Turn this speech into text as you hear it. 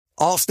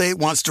Allstate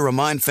wants to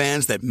remind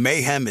fans that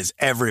mayhem is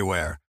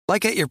everywhere,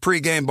 like at your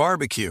pregame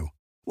barbecue.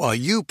 While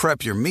you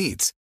prep your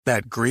meats,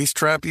 that grease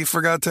trap you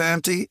forgot to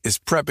empty is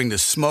prepping to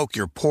smoke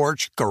your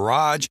porch,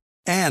 garage,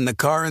 and the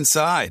car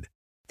inside.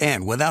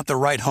 And without the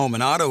right home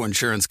and auto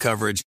insurance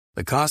coverage,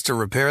 the cost to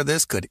repair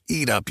this could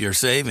eat up your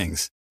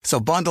savings. So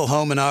bundle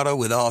home and auto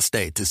with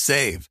Allstate to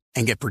save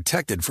and get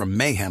protected from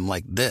mayhem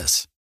like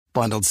this.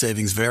 Bundled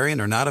savings vary and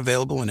are not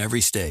available in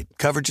every state.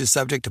 Coverage is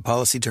subject to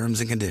policy terms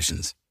and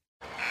conditions.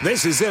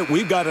 This is it.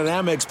 We've got an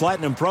Amex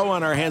Platinum Pro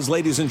on our hands,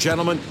 ladies and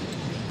gentlemen.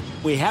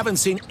 We haven't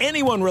seen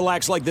anyone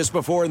relax like this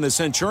before in the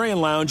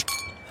Centurion Lounge.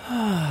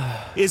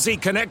 Is he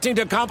connecting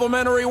to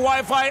complimentary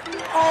Wi-Fi?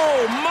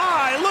 Oh,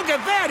 my! Look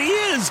at that! He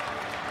is!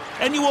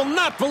 And you will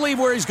not believe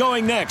where he's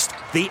going next.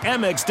 The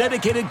Amex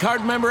dedicated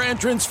card member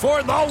entrance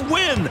for the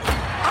win.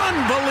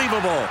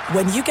 Unbelievable.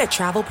 When you get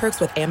travel perks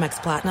with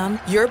Amex Platinum,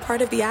 you're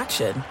part of the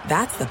action.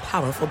 That's the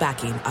powerful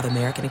backing of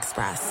American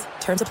Express.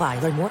 Terms apply.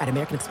 Learn more at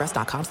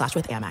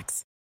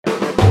americanexpress.com/withAmex.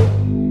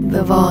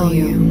 The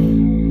volume.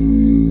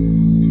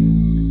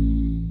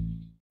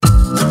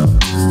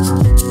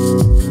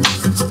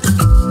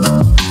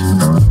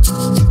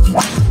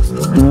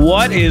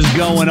 What is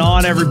going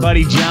on,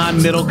 everybody? John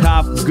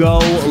Middlecoff,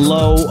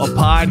 GoLow, a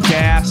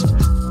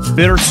podcast.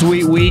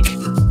 Bittersweet week.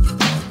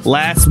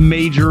 Last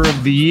major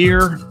of the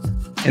year.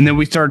 And then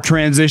we start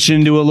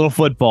transitioning to a little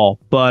football.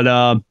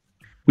 But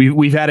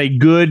we've had a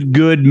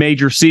good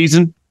major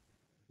season.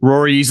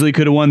 Rory easily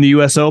could have won the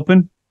U.S.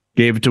 Open.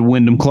 Gave it to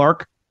Wyndham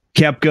Clark.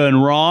 Koepka and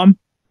Rahm.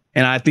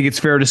 And I think it's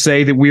fair to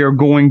say that we are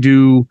going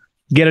to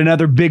get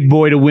another big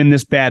boy to win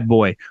this bad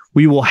boy.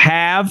 We will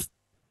have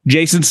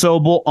Jason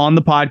Sobel on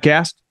the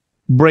podcast,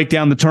 break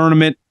down the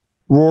tournament,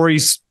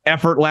 Rory's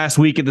effort last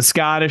week at the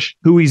Scottish,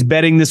 who he's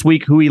betting this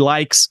week, who he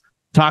likes,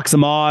 talk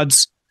some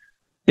odds,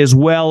 as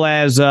well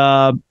as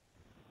I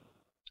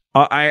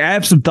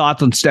have some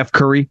thoughts on Steph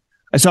Curry.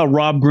 I saw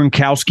Rob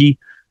Gronkowski,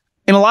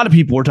 and a lot of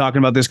people were talking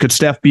about this. Could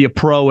Steph be a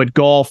pro at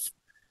golf?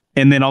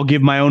 And then I'll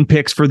give my own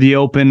picks for the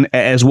Open,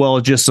 as well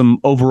as just some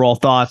overall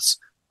thoughts.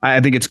 I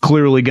think it's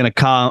clearly going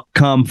to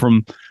come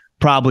from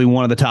probably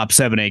one of the top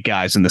 7-8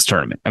 guys in this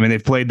tournament. I mean,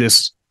 they've played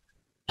this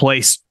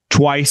place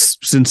twice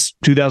since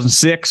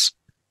 2006,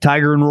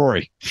 Tiger and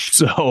Rory.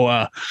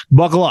 So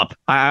buckle up.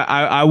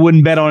 I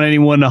wouldn't bet on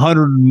anyone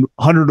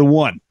 100 to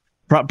 1.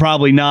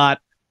 Probably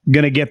not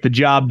going to get the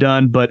job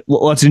done, but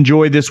let's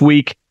enjoy this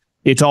week.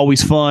 It's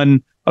always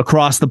fun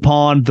across the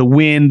pond, the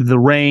wind, the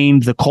rain,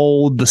 the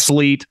cold, the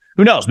sleet.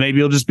 Who knows? Maybe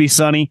it'll just be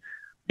sunny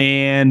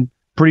and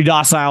pretty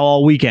docile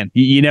all weekend.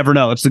 You never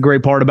know. It's the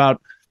great part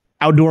about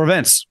outdoor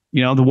events.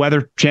 You know, the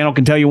Weather Channel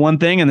can tell you one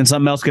thing and then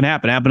something else can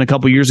happen. It happened a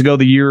couple years ago,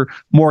 the year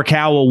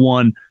Morikawa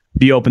won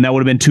the Open. That would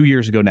have been 2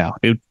 years ago now.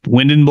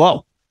 Wind didn't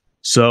blow.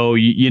 So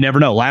you never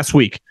know. Last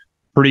week,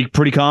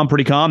 pretty calm.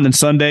 Then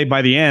Sunday,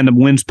 by the end, the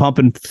wind's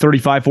pumping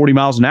 35, 40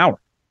 miles an hour.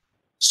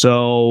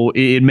 So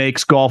it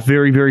makes golf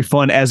very, very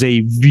fun as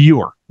a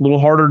viewer. A little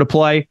harder to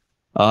play.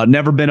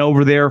 Never been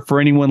over there. For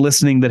anyone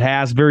listening that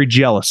has, very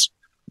jealous.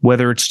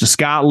 Whether it's to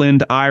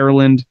Scotland,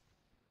 Ireland,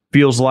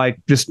 feels like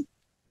just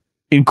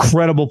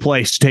incredible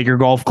place to take your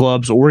golf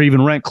clubs or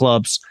even rent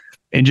clubs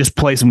and just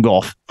play some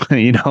golf.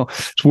 You know,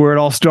 it's where it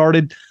all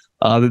started.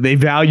 They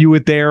value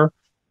it there.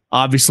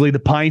 Obviously, the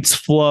pints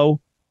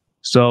flow.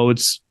 So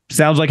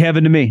sounds like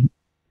heaven to me.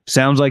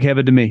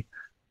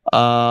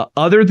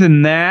 Other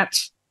than that,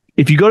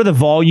 if you go to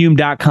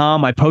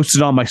thevolume.com, I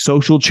posted on my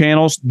social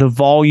channels,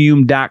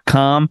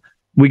 thevolume.com.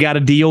 We got a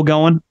deal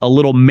going, a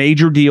little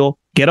major deal.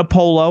 Get a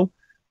polo,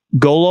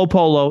 GoLow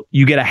polo.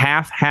 You get a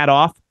half hat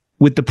off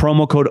with the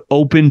promo code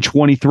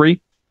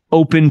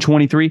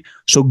OPEN23.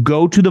 So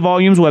go to the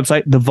Volume's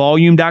website,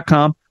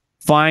 thevolume.com,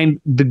 find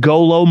the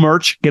GoLow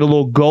merch, get a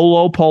little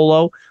GoLow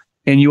polo,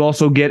 and you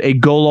also get a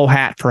GoLow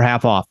hat for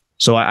half off.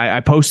 So I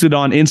posted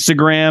on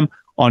Instagram,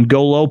 on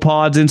GoLow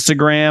Pod's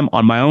Instagram,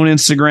 on my own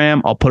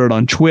Instagram. I'll put it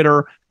on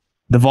Twitter,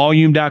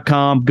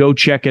 thevolume.com. Go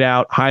check it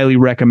out. Highly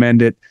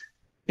recommend it.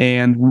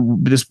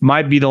 And this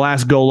might be the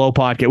last GoLow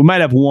podcast. We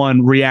might have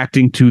one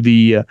reacting to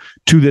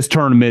this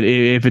tournament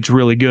if it's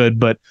really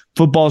good. But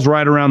football's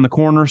right around the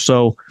corner,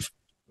 so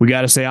we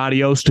got to say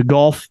adios to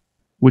golf,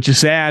 which is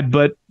sad.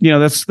 But you know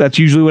that's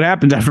usually what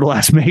happens after the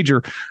last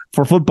major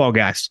for football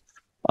guys.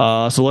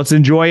 So let's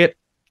enjoy it,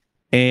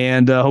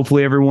 and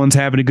hopefully everyone's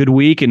having a good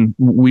week, and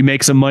we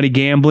make some money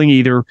gambling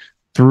either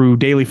through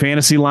daily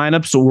fantasy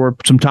lineups or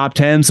some top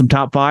 10s, some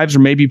top 5s, or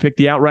maybe you pick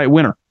the outright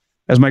winner.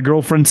 As my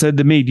girlfriend said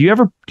to me, do you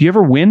ever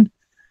win?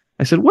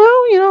 I said,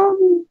 well, you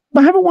know,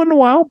 I haven't won in a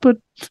while, but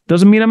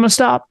doesn't mean I'm going to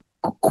stop.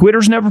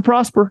 Quitters never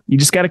prosper. You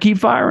just got to keep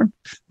firing.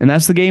 And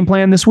that's the game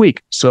plan this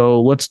week.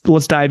 So let's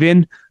dive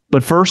in.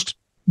 But first,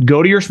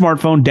 go to your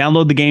smartphone,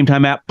 download the Game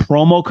Time app,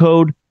 promo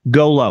code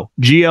GOLOW,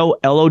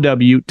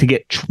 GOLOW, to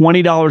get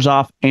 $20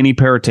 off any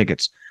pair of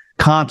tickets.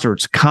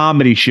 Concerts,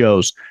 comedy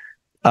shows,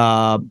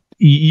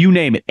 you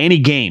name it, any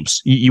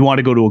games. You want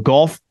to go to a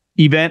golf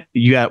event,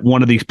 you got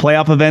one of these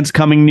playoff events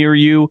coming near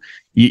you.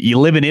 You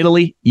live in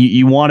Italy,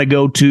 you want to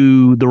go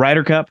to the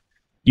Ryder Cup,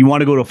 You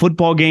want to go to a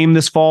football game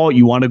this fall?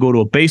 You want to go to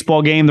a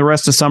baseball game the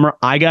rest of summer?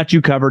 I got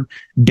you covered.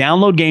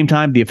 Download Game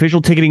Time, the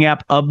official ticketing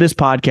app of this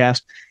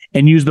podcast,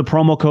 and use the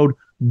promo code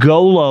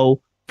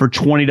GoLow for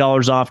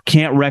 $20 off.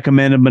 Can't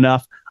recommend them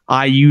enough.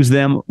 I use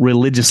them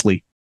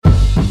religiously.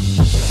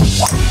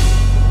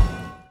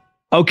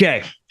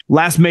 Okay,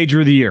 last major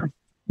of the year,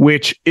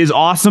 which is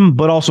awesome,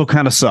 but also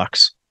kind of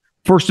sucks.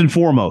 First and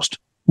foremost,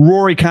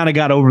 Rory kind of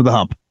got over the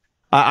hump.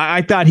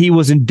 I thought he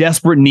was in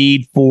desperate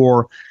need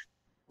for...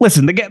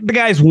 Listen, the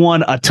guy's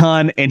won a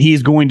ton, and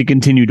he's going to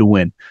continue to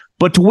win.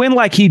 But to win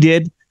like he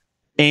did,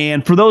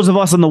 and for those of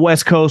us on the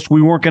West Coast,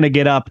 we weren't going to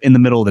get up in the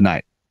middle of the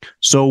night.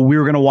 So we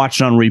were going to watch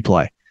it on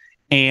replay.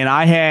 And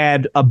I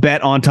had a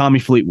bet on Tommy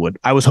Fleetwood.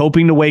 I was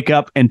hoping to wake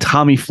up, and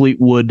Tommy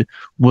Fleetwood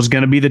was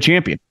going to be the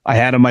champion. I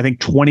had him, I think,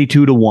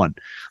 22-1.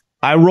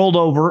 I rolled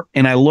over,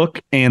 and I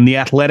look, and The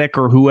Athletic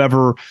or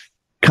whoever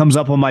comes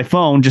up on my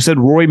phone just said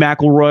Rory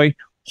McIlroy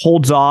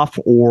holds off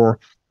or...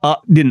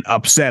 didn't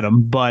upset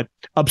him, but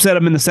upset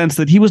him in the sense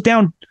that he was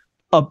down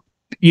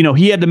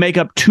he had to make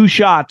up 2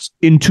 shots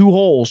in 2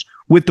 holes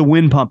with the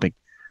wind pumping.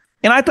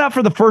 And I thought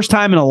for the first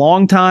time in a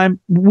long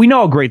time, we know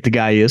how great the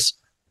guy is.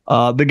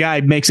 The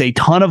guy makes a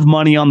ton of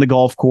money on the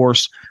golf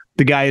course.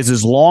 The guy is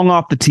as long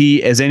off the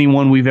tee as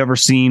anyone we've ever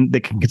seen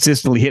that can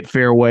consistently hit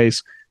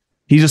fairways.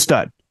 He's a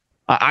stud.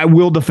 I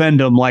will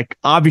defend him. Like,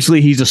 obviously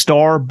he's a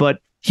star,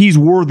 but he's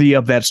worthy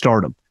of that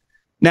stardom.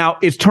 Now,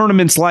 it's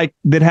tournaments like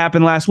that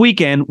happened last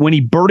weekend when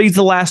he birdies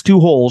the last 2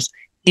 holes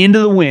into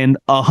the wind,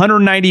 a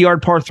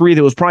 190-yard par 3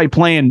 that was probably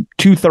playing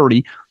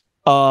 230,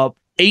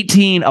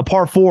 18, a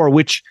par 4,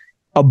 which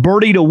a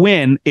birdie to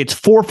win, it's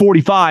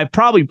 445,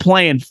 probably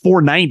playing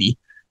 490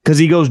 because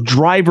he goes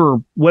driver,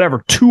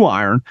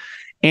 2-iron,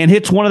 and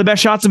hits one of the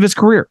best shots of his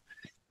career.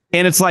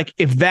 And it's like,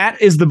 if that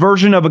is the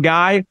version of a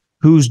guy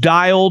who's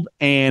dialed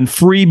and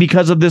free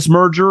because of this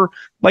merger,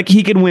 like,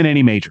 he can win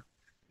any major.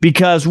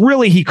 Because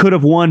really, he could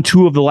have won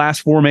 2 of the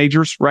last 4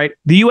 majors, right?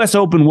 The U.S.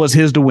 Open was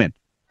his to win.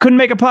 Couldn't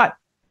make a putt.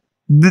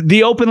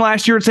 The Open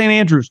last year at St.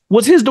 Andrews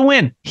was his to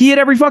win. He hit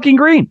every fucking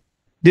green.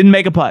 Didn't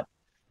make a putt.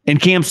 And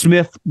Cam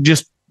Smith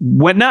just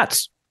went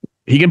nuts.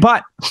 He can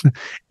putt.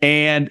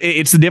 And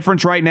it's the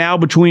difference right now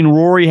between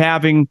Rory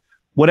having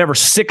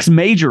 6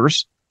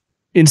 majors.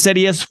 Instead,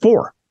 he has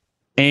 4.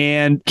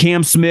 And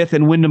Cam Smith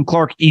and Wyndham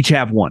Clark each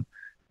have 1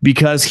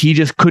 because he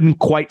just couldn't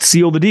quite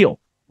seal the deal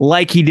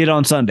like he did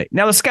on Sunday.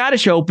 Now, the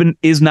Scottish Open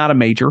is not a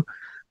major,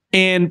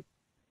 and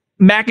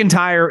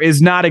McIntyre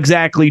is not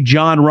exactly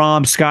John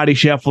Rahm, Scotty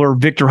Scheffler,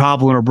 Victor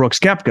Hovland, or Brooks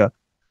Koepka,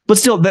 but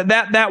still,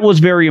 that was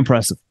very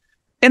impressive.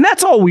 And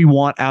that's all we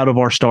want out of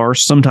our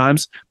stars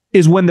sometimes,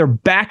 is when their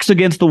back's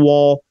against the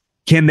wall,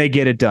 can they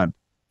get it done?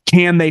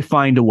 Can they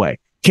find a way?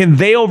 Can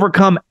they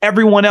overcome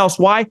everyone else?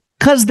 Why?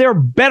 Because they're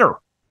better.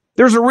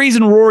 There's a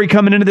reason Rory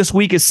coming into this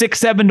week is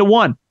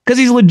 6-7-1, because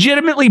he's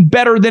legitimately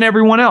better than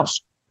everyone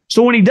else.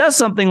 So when he does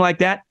something like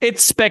that,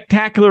 it's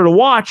spectacular to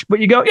watch,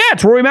 but you go, yeah,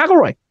 it's Rory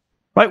McIlroy,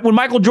 right? When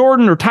Michael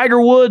Jordan or Tiger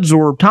Woods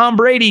or Tom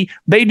Brady,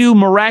 they do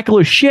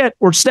miraculous shit,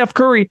 or Steph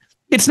Curry,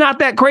 it's not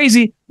that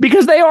crazy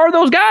because they are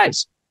those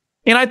guys.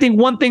 And I think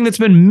one thing that's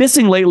been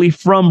missing lately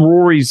from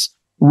Rory's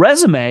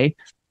resume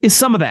is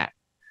some of that,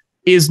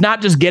 is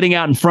not just getting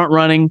out and front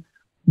running,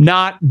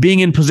 not being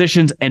in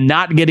positions and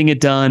not getting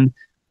it done.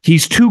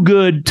 He's too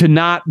good to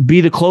not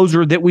be the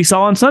closer that we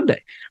saw on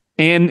Sunday.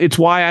 And it's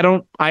why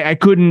I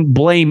couldn't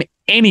blame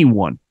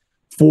anyone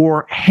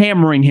for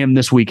hammering him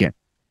this weekend.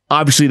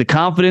 Obviously, the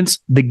confidence,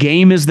 the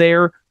game is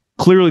there.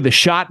 Clearly, the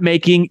shot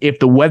making, if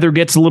the weather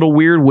gets a little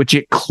weird, which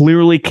it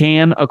clearly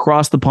can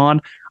across the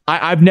pond.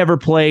 I've never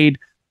played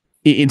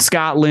in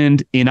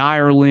Scotland, in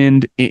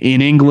Ireland,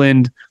 in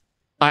England.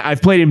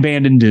 I've played in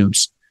Bandon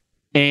Dunes,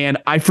 and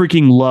I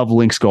freaking love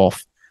links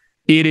golf.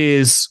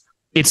 It's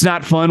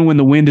not fun when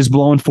the wind is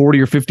blowing 40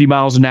 or 50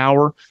 miles an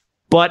hour.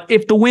 But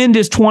if the wind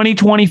is 20,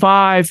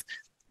 25,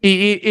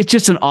 it's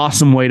just an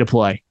awesome way to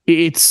play.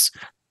 It's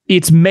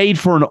made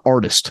for an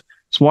artist.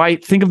 That's why I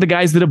think of the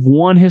guys that have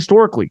won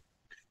historically.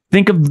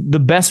 Think of the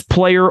best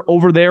player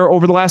over there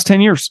over the last 10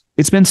 years.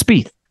 It's been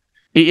Spieth.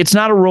 It's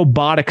not a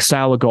robotic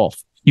style of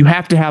golf. You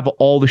have to have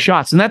all the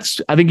shots. And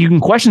that's, I think you can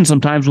question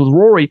sometimes with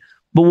Rory,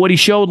 but what he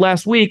showed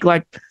last week,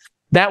 like,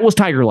 that was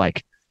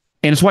Tiger-like.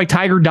 And it's why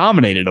Tiger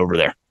dominated over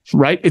there.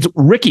 Right? It's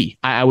Ricky,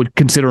 I would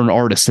consider an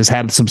artist, has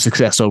had some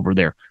success over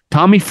there.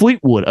 Tommy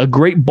Fleetwood, a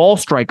great ball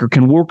striker,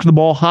 can work the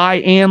ball high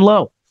and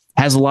low,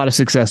 has a lot of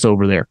success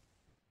over there.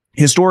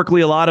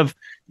 Historically, a lot of,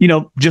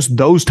 just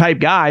those type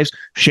guys.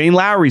 Shane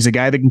Lowry's a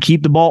guy that can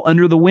keep the ball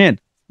under the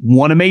wind,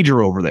 won a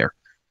major over there.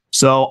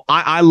 So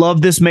I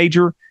love this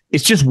major.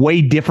 It's just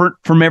way different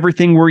from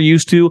everything we're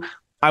used to.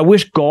 I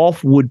wish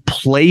golf would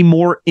play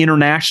more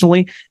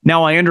internationally.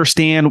 Now, I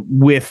understand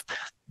with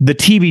the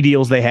TV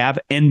deals they have,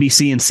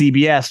 NBC and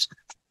CBS,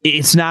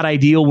 it's not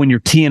ideal when you're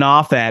teeing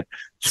off at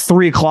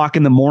 3 o'clock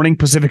in the morning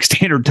Pacific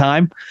Standard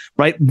Time,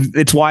 right?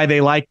 It's why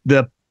they like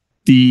the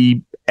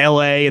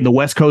LA and the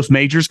West Coast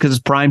majors, because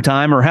it's prime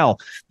time, or hell,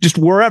 just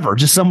wherever,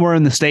 just somewhere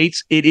in the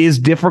States. It is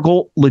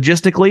difficult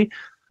logistically,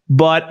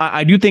 But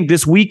I do think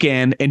this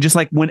weekend, and just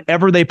like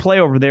whenever they play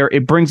over there,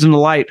 it brings into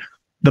light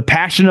the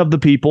passion of the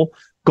people.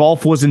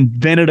 Golf was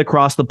invented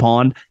across the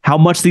pond, how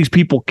much these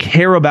people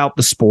care about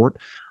the sport.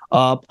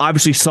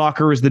 Obviously,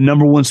 soccer is the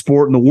number one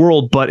sport in the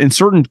world, but in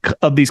certain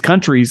of these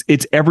countries,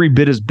 it's every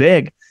bit as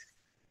big.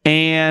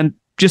 And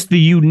just the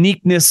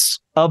uniqueness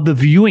of the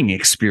viewing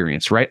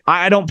experience, right?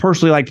 I don't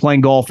personally like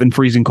playing golf in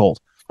freezing cold.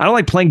 I don't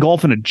like playing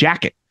golf in a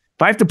jacket.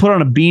 If I have to put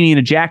on a beanie and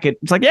a jacket,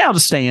 it's like, yeah, I'll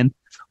just stay in,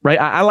 right?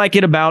 I like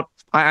it about,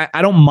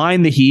 I don't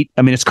mind the heat.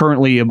 I mean, it's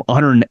currently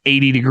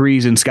 180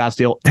 degrees in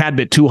Scottsdale, tad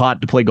bit too hot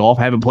to play golf.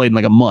 I haven't played in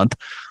like a month.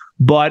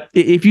 But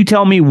if you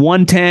tell me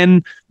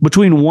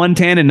between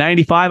 110 and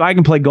 95, I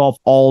can play golf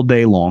all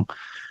day long.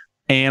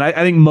 And I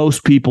think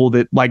most people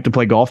that like to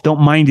play golf don't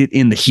mind it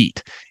in the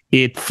heat.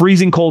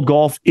 Freezing cold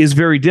golf is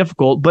very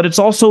difficult, but it's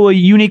also a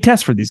unique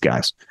test for these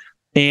guys.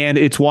 And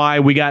it's why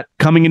we got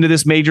coming into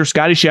this major,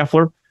 Scotty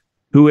Scheffler,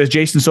 who, as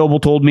Jason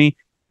Sobel told me,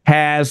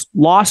 has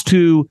lost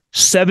to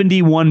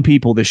 71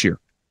 people this year.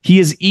 He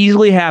is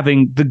easily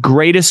having the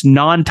greatest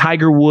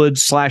non-Tiger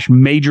Woods /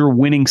 major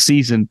winning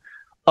season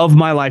of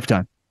my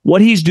lifetime.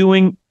 What he's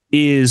doing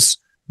is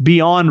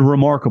beyond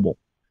remarkable.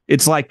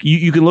 It's like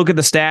you can look at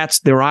the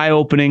stats, they're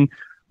eye-opening,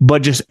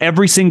 but just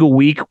every single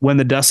week when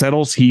the dust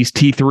settles, he's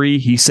T3,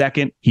 he's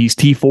second, he's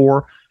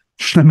T4.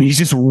 I mean, he's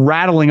just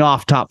rattling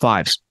off top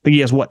fives. I think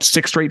he has,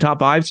 6 straight top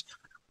fives?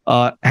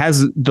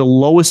 Has the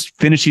lowest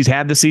finish he's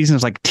had this season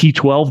is like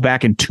T12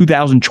 back in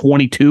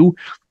 2022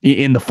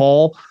 in the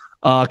fall,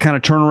 kind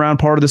of turnaround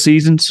part of the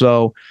season.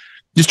 So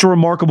just a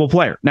remarkable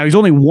player. Now, he's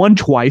only won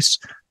twice.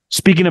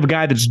 Speaking of a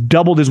guy that's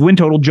doubled his win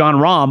total, Jon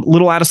Rahm,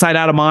 little out of sight,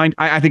 out of mind.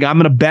 I think I'm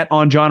going to bet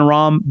on Jon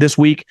Rahm this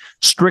week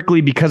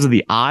strictly because of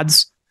the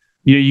odds.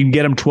 You can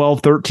get him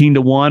 12, 13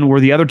 to 1, where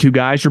the other two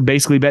guys are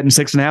basically betting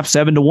 6.5,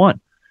 7 to 1.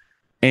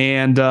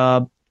 And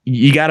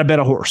you got to bet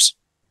a horse.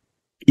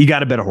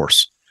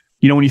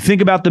 When you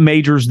think about the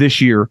majors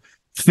this year,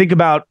 think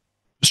about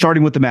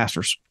starting with the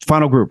Masters.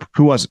 Final group.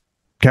 Who was it?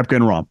 Koepka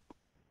and Rahm.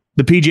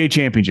 The PGA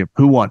Championship.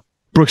 Who won?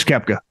 Brooks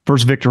Koepka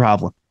versus Victor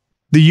Hovland.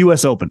 The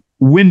U.S. Open.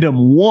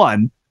 Wyndham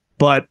won,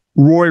 but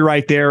Rory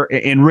right there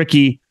and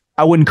Ricky,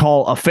 I wouldn't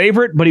call a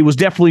favorite, but he was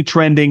definitely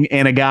trending,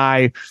 and a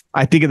guy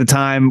I think at the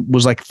time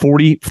was like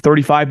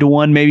 35 to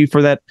 1 maybe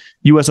for that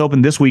U.S.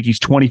 Open. This week he's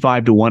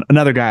 25 to 1.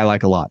 Another guy I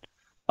like a lot.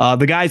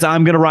 The guys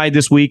I'm going to ride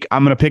this week,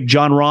 I'm going to pick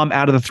Jon Rahm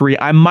out of the 3.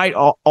 I might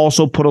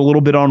also put a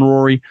little bit on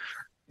Rory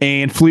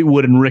and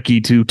Fleetwood and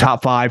Ricky to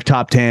top 5,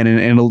 top 10,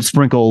 and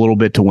sprinkle a little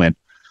bit to win.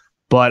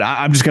 But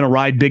I'm just going to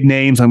ride big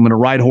names. I'm going to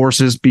ride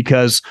horses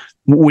because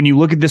when you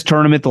look at this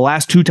tournament, the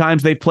last 2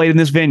 times they've played in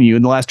this venue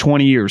in the last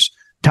 20 years,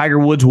 Tiger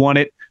Woods won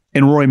it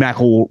and Rory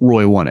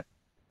McIlroy won it.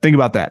 Think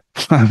about that.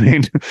 I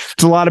mean,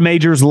 it's a lot of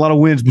majors, a lot of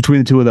wins between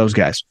the two of those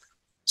guys.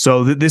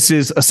 So this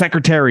is a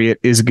Secretariat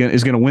is going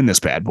to win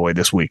this bad boy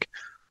this week.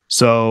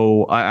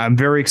 So I'm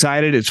very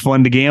excited. It's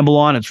fun to gamble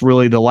on. It's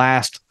really the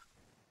last,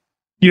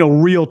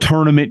 real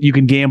tournament you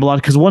can gamble on,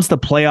 because once the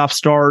playoffs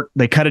start,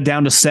 they cut it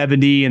down to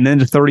 70 and then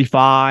to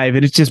 35,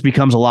 and it just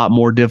becomes a lot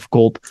more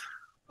difficult.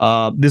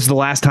 This is the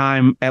last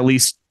time, at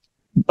least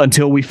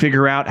until we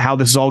figure out how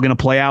this is all going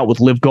to play out with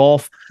Live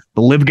Golf,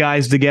 the Live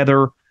guys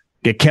together,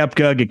 get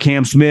Koepka, get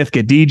Cam Smith,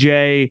 get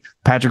DJ,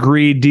 Patrick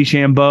Reed,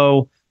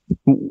 DeChambeau,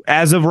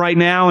 as of right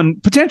now,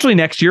 and potentially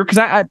next year, because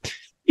I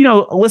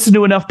listen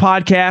to enough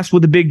podcasts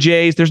with the big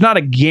J's. There's not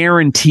a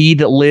guarantee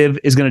that Live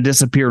is going to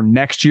disappear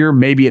next year.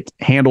 Maybe it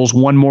handles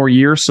one more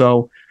year.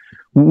 So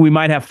we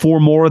might have 4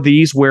 more of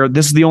these where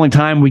this is the only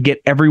time we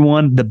get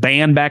everyone, the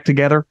band, back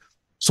together.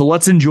 So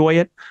let's enjoy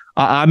it.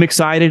 I'm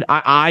excited.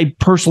 I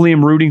personally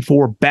am rooting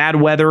for bad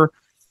weather,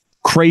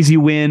 crazy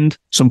wind,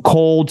 some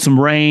cold, some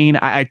rain.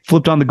 I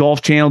flipped on the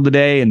Golf Channel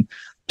today, and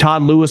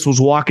Todd Lewis was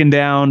walking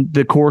down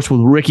the course with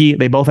Ricky.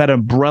 They both had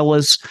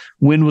umbrellas.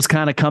 Wind was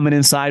kind of coming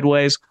in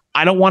sideways.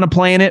 I don't want to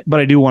play in it,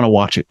 but I do want to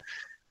watch it.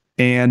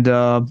 And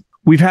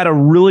we've had a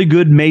really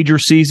good major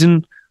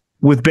season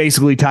with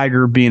basically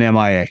Tiger being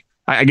MIA.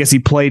 I guess he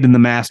played in the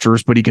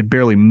Masters, but he could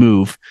barely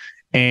move.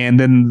 And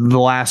then the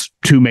last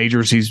 2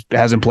 majors he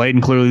hasn't played,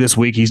 and clearly this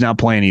week he's not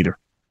playing either.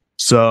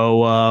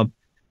 So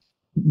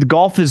the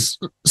golf has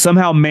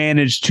somehow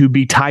managed to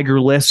be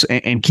Tigerless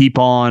and keep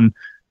on,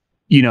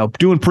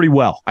 doing pretty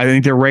well. I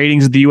think their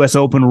ratings at the U.S.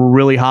 Open were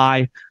really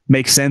high.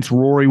 Makes sense.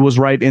 Rory was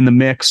right in the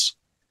mix.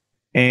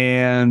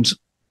 And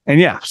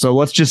yeah, so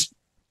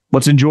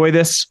let's enjoy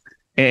this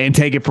and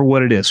take it for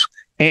what it is.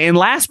 And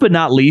last but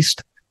not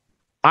least,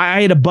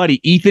 I had a buddy,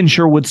 Ethan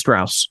Sherwood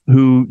Strauss,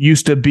 who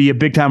used to be a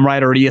big time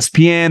writer at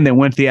ESPN, then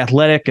went to The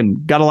Athletic,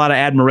 and got a lot of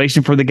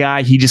admiration for the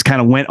guy. He just kind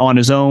of went on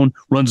his own,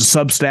 runs a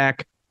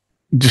Substack,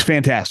 just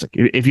fantastic.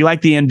 If you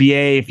like the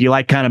NBA, if you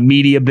like kind of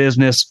media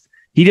business,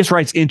 he just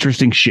writes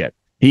interesting shit.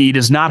 He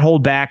does not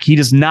hold back. He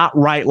does not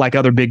write like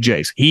other big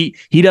J's. He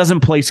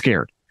doesn't play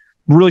scared.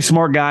 Really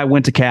smart guy,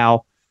 went to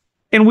Cal,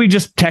 and we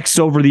just text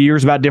over the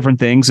years about different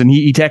things. And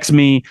he texted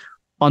me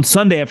on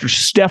Sunday after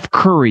Steph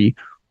Curry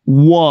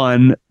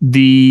won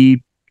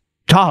the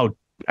Tahoe.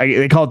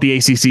 they call it the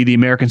ACC, the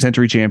American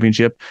Century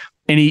Championship.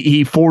 And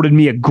he forwarded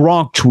me a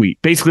Gronk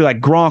tweet. Basically, like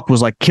Gronk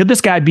was like, could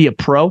this guy be a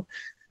pro?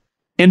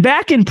 And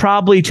back in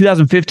probably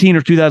 2015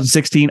 or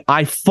 2016,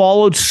 I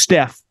followed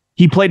Steph.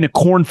 He played in a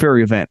Corn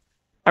Ferry event.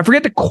 I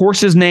forget the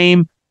course's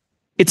name.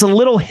 It's a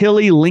little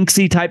hilly,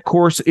 linksy type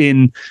course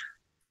in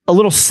a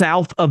little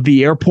south of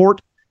the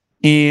airport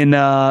in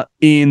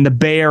the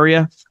Bay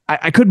Area.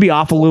 I could be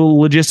off a little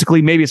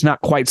logistically. Maybe it's not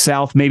quite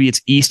south. Maybe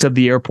it's east of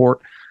the airport.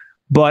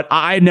 But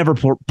I never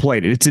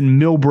played it. It's in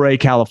Millbrae,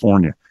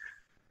 California.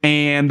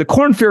 And the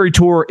Corn Ferry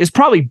Tour is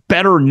probably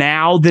better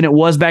now than it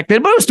was back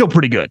then, but it was still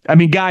pretty good. I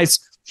mean,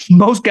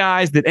 most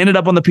guys that ended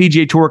up on the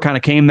PGA Tour kind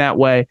of came that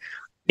way.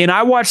 And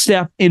I watched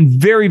Steph in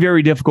very,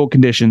 very difficult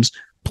conditions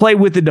play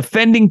with the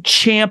defending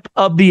champ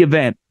of the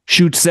event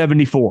shoot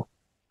 74.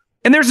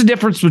 And there's a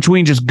difference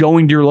between just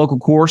going to your local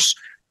course,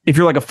 if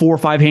you're like a 4 or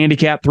 5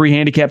 handicap, 3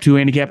 handicap, 2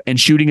 handicap, and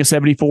shooting a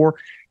 74,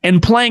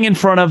 and playing in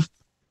front of,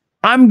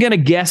 I'm going to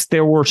guess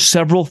there were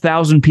several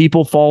thousand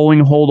people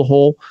following hole to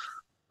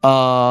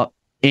hole.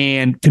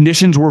 And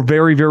conditions were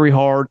very, very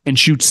hard, and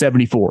shoot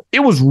 74. It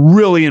was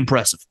really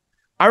impressive.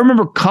 I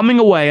remember coming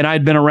away, and I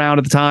had been around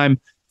at the time,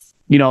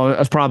 I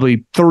was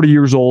probably 30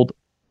 years old,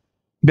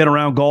 been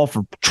around golf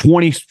for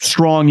 20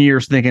 strong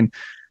years, thinking,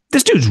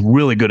 this dude's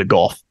really good at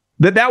golf.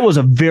 That was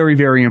a very,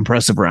 very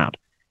impressive round.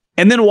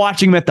 And then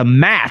watching him at the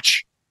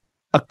match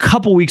a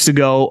couple weeks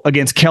ago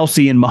against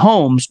Kelsey and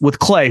Mahomes with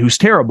Clay, who's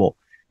terrible,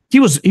 he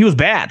was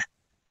bad.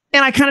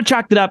 And I kind of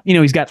chalked it up.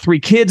 He's got 3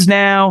 kids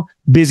now,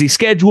 busy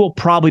schedule,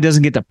 probably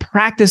doesn't get to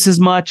practice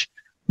as much,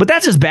 but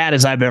that's as bad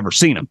as I've ever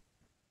seen him.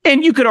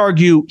 And you could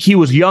argue he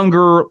was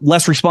younger,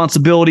 less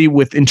responsibility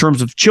in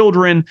terms of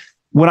children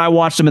when I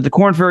watched him at the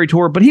Corn Ferry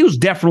Tour, but he was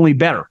definitely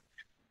better.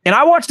 And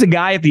I watched a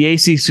guy at the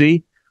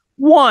ACC.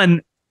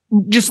 One,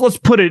 just let's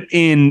put it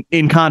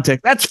in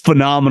context. That's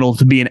phenomenal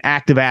to be an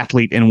active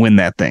athlete and win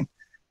that thing.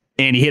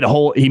 And he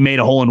made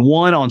a hole in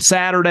one on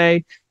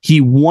Saturday. He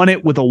won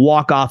it with a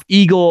walk-off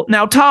eagle.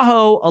 Now,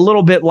 Tahoe, a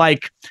little bit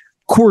like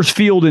Coors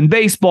Field in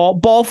baseball,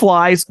 ball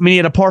flies. I mean, he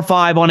had a par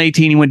 5 on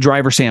 18. He went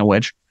driver sand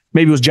wedge.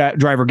 Maybe it was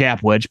driver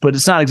gap wedge, but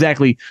it's not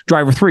exactly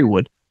driver 3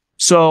 wood.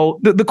 So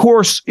the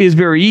course is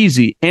very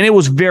easy, and it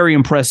was very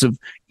impressive.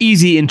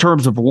 Easy in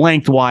terms of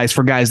lengthwise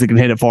for guys that can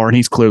hit it far, and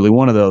he's clearly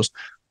one of those.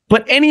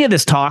 But any of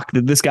this talk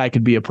that this guy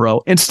could be a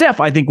pro, and Steph,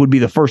 I think, would be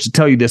the first to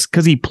tell you this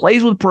because he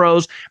plays with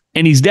pros,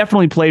 and he's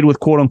definitely played with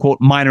quote-unquote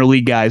minor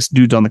league guys,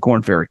 dudes on the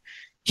Corn Ferry.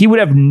 He would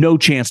have no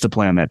chance to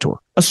play on that tour,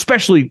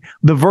 especially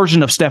the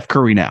version of Steph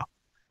Curry now.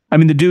 I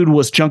mean, the dude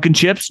was chunking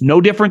chips,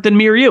 no different than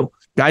me or you,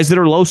 guys that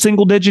are low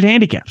single-digit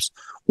handicaps.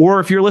 Or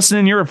if you're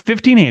listening, you're a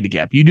 15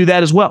 handicap, you do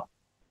that as well.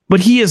 But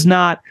he is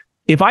not.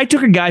 If I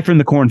took a guy from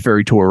the Corn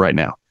Ferry Tour right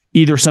now,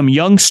 either some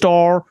young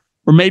star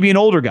or maybe an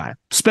older guy,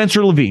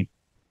 Spencer Levine,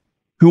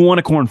 who won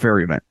a Corn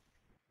Ferry event,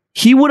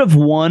 he would have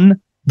won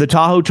the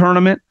Tahoe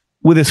tournament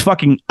with his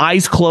fucking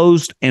eyes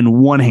closed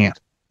and one hand.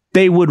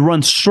 They would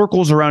run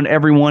circles around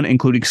everyone,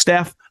 including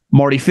Steph,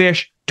 Marty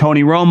Fish,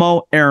 Tony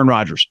Romo, Aaron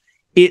Rodgers.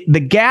 The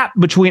gap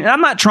between, and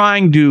I'm not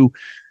trying to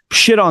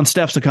shit on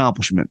Steph's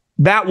accomplishment.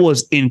 That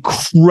was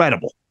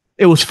incredible.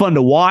 It was fun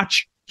to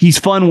watch. He's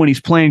fun when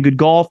he's playing good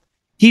golf.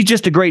 He's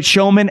just a great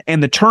showman,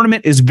 and the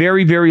tournament is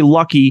very, very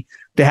lucky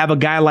to have a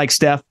guy like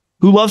Steph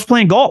who loves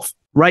playing golf,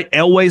 right?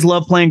 Elway's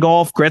love playing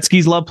golf.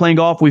 Gretzky's love playing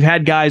golf. We've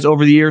had guys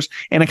over the years,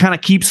 and it kind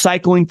of keeps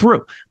cycling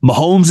through.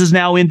 Mahomes is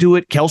now into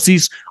it.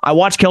 I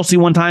watched Kelsey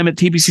one time at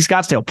TPC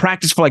Scottsdale,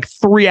 practice for like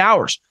 3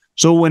 hours.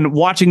 So when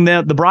watching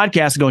the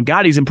broadcast going,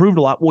 God, he's improved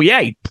a lot. Well,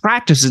 yeah, he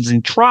practices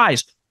and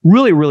tries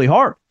really, really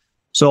hard.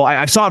 So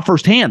I saw it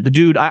firsthand. The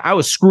dude, I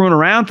was screwing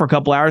around for a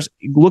couple hours,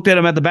 looked at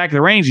him at the back of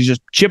the range. He's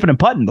just chipping and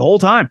putting the whole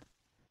time.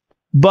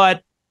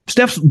 But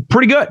Steph's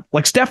pretty good.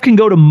 Like, Steph can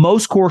go to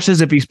most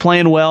courses if he's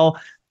playing well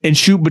and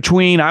shoot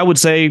between, I would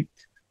say,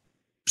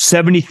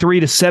 73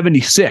 to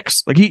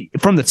 76. Like,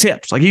 from the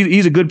tips. Like,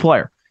 he's a good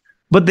player.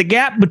 But the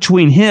gap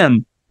between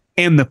him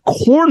and the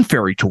Corn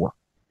Ferry Tour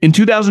in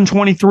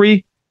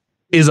 2023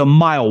 is a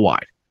mile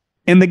wide.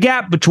 And the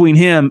gap between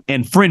him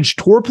and fringe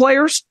tour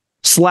players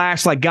 /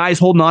 like guys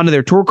holding on to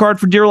their tour card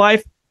for dear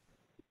life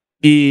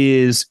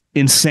is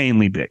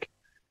insanely big.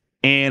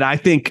 And I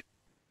think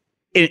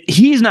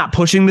he's not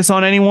pushing this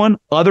on anyone.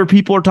 Other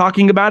people are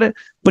talking about it,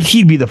 but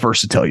he'd be the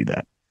first to tell you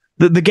that.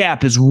 The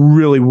gap is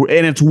really,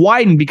 and it's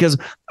widened because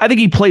I think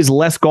he plays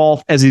less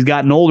golf as he's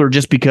gotten older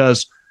just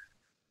because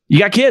you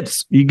got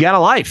kids, you got a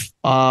life.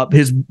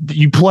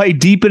 You play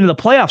deep into the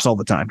playoffs all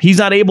the time. He's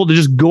not able to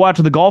just go out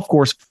to the golf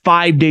course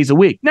 5 days a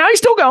week. Now he's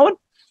still going.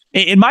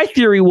 And my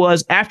theory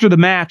was after the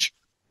match,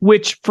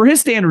 which for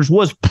his standards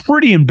was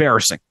pretty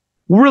embarrassing,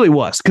 really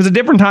was, because at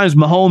different times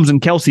Mahomes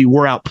and Kelsey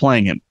were out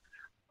playing him.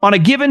 On a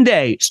given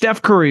day,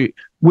 Steph Curry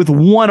with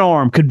one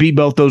arm could beat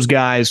both those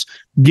guys,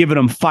 giving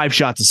them 5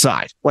 shots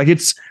aside. Like,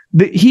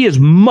 he is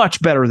much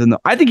better than them.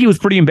 I think he was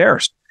pretty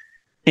embarrassed.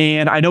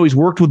 And I know he's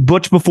worked with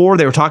Butch before.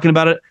 They were talking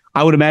about it.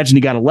 I would imagine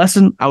he got a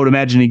lesson. I would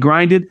imagine he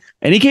grinded,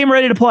 and he came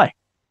ready to play.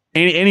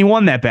 And he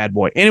won that bad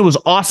boy. And it was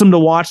awesome to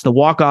watch the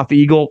walk-off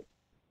eagle.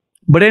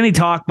 But any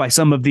talk by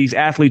some of these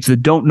athletes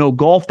that don't know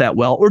golf that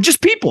well, or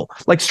just people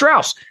like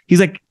Strauss, he's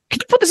like, can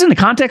you put this into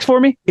context for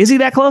me? Is he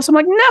that close? I'm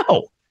like,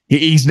 no,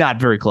 he's not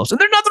very close. And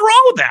there's nothing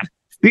wrong with that.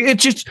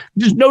 It's just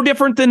no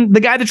different than the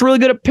guy that's really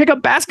good at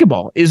pickup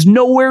basketball is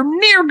nowhere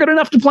near good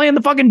enough to play in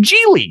the fucking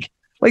G League.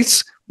 Like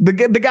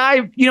the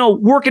guy,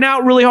 working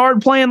out really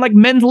hard playing like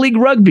men's league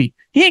rugby.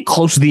 He ain't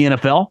close to the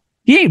NFL.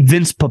 He ain't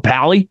Vince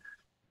Papale.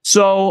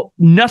 So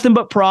nothing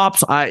but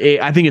props.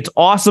 I think it's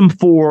awesome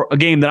for a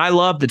game that I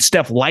love, that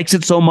Steph likes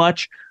it so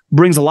much,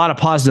 brings a lot of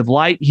positive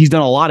light. He's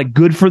done a lot of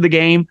good for the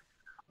game.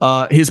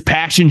 His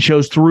passion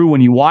shows through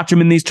when you watch him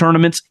in these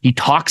tournaments. He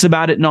talks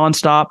about it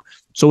nonstop.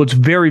 So it's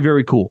very,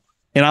 very cool.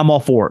 And I'm all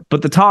for it.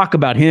 But the talk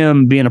about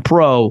him being a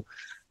pro,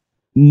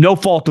 no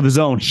fault of his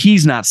own.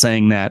 He's not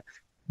saying that.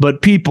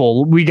 But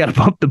people, we got to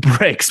pump the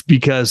brakes,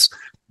 because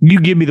you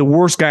give me the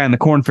worst guy on the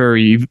Korn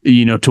Ferry,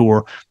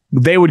 tour,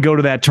 they would go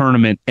to that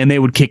tournament and they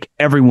would kick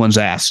everyone's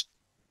ass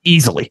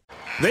easily.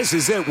 This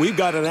is it. We've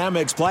got an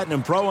Amex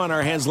Platinum Pro on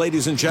our hands,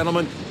 ladies and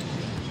gentlemen.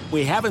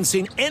 We haven't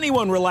seen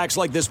anyone relax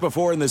like this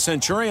before in the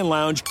Centurion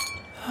Lounge.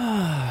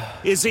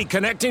 Is he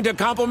connecting to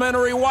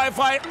complimentary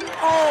Wi-Fi?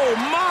 Oh,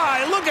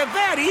 my. Look at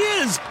that. He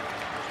is.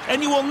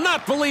 And you will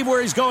not believe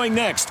where he's going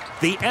next.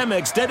 The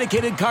Amex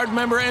dedicated card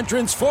member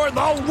entrance for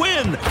the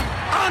win.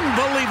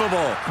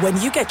 Unbelievable.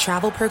 When you get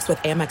travel perks with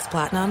Amex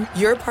Platinum,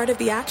 you're part of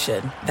the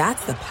action.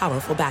 That's the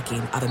powerful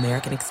backing of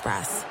American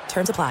Express.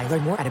 Terms apply.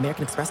 Learn more at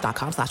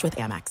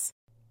americanexpress.com/withAmex.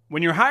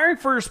 When you're hiring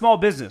for your small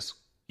business,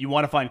 you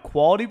want to find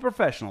quality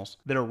professionals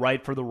that are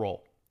right for the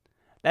role.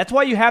 That's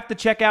why you have to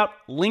check out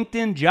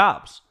LinkedIn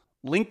Jobs.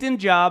 LinkedIn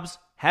Jobs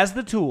has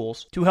the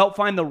tools to help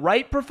find the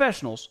right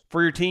professionals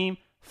for your team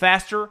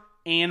faster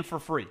and for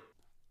free.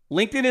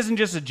 LinkedIn isn't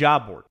just a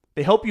job board.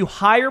 They help you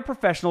hire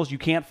professionals you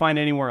can't find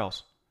anywhere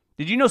else.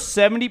 Did you know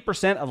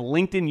 70% of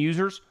LinkedIn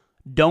users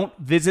don't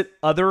visit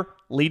other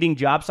leading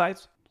job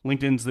sites?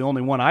 LinkedIn's the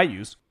only one I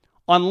use.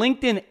 On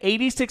LinkedIn,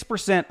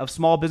 86% of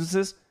small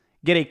businesses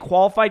get a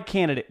qualified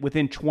candidate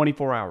within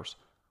 24 hours.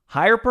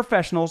 Hire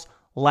professionals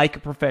like a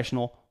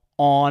professional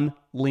on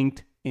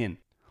LinkedIn.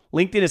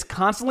 LinkedIn is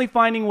constantly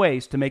finding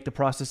ways to make the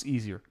process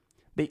easier.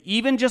 They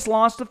even just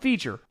launched a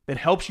feature that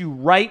helps you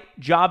write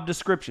job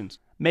descriptions,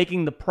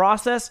 making the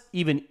process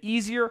even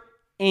easier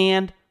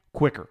and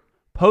quicker.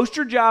 Post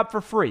your job for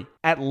free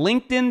at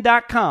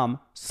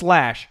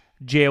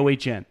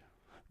linkedin.com/JOHN.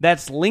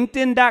 That's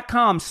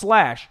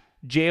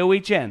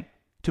linkedin.com/JOHN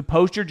to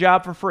post your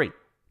job for free.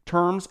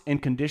 Terms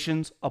and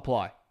conditions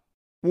apply.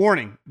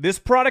 Warning, this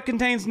product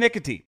contains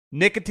nicotine.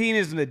 Nicotine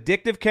is an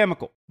addictive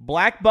chemical.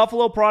 Black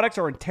Buffalo products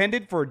are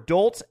intended for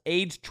adults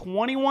aged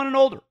 21 and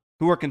older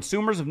who are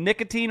consumers of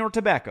nicotine or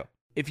tobacco.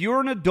 If you're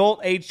an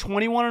adult aged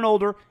 21 and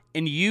older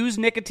and use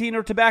nicotine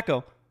or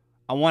tobacco,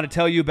 I want to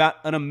tell you about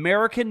an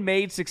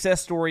American-made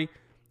success story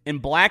in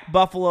Black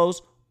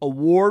Buffalo's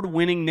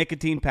award-winning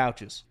nicotine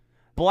pouches.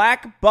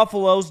 Black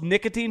Buffalo's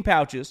nicotine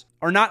pouches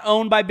are not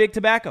owned by Big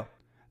Tobacco.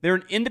 They're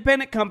an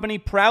independent company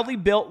proudly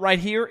built right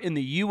here in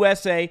the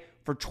USA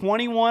for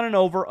 21 and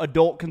over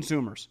adult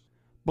consumers.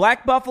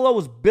 Black Buffalo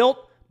was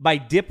built by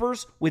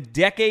dippers with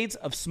decades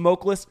of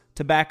smokeless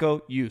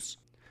tobacco use.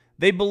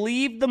 They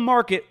believed the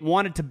market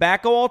wanted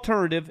tobacco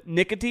alternative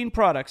nicotine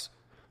products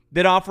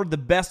that offered the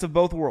best of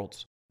both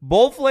worlds.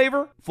 Bold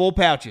flavor, full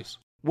pouches.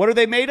 What are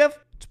they made of?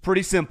 It's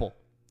pretty simple.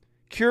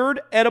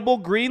 Cured edible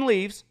green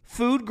leaves,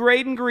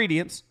 food-grade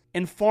ingredients,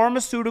 and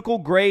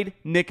pharmaceutical-grade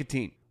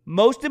nicotine.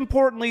 Most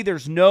importantly,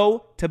 there's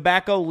no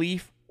tobacco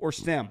leaf or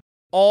stem.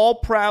 All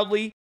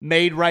proudly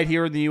made right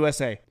here in the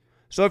USA.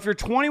 So if you're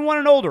 21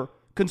 and older,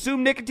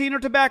 consume nicotine or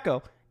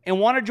tobacco, and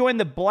want to join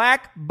the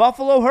Black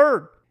Buffalo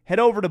herd, head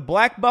over to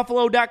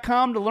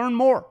blackbuffalo.com to learn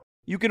more.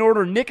 You can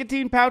order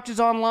nicotine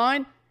pouches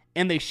online,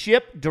 and they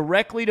ship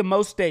directly to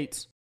most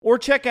states. Or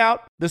check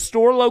out the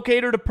store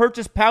locator to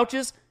purchase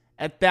pouches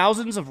at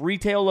thousands of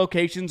retail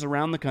locations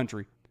around the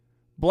country.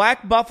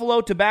 Black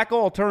Buffalo Tobacco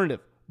Alternative.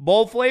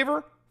 Bold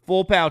flavor,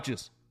 full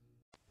pouches.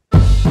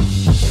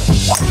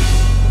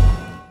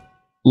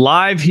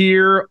 Live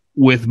here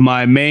with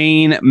my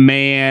main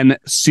man,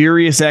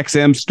 Sirius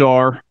XM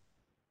star,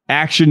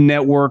 Action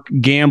Network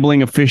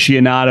gambling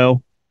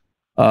aficionado,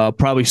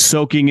 probably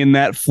soaking in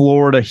that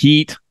Florida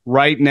heat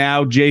right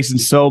now. Jason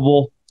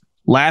Sobel,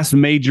 last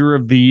major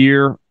of the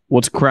year.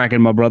 What's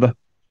cracking, my brother?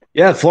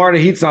 Yeah, Florida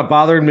heat's not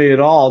bothering me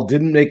at all.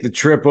 Didn't make the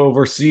trip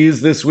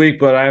overseas this week,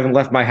 but I haven't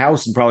left my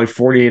house in probably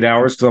 48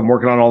 hours because I'm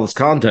working on all this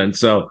content.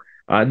 So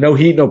no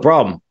heat, no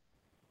problem.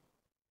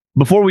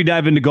 Before we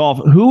dive into golf,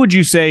 who would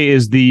you say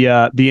is the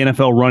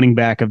NFL running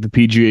back of the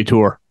PGA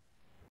Tour?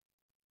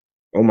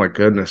 Oh, my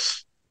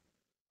goodness.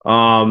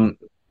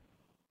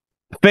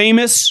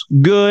 Famous,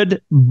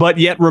 good, but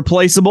yet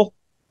replaceable?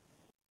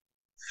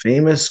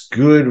 Famous,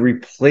 good,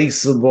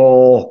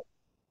 replaceable.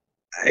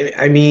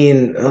 I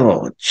mean,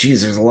 oh,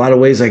 geez, there's a lot of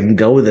ways I can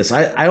go with this.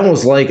 I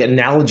almost like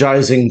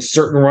analogizing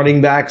certain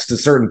running backs to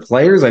certain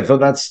players. I thought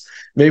that's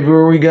maybe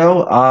where we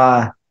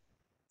go.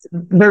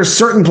 There's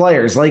certain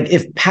players, like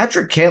if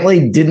Patrick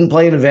Cantlay didn't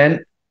play an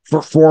event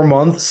for 4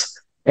 months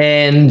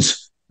and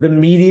the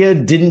media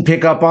didn't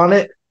pick up on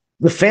it,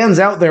 the fans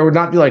out there would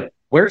not be like,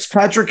 where's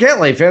Patrick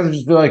Cantlay? Fans would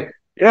just be like,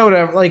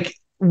 whatever, like,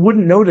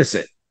 wouldn't notice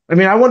it. I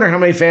mean, I wonder how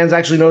many fans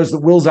actually notice that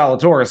Will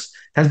Zalatoris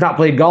has not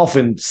played golf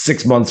in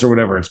 6 months or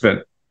whatever it's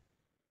been.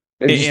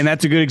 And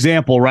that's a good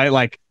example, right?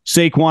 Like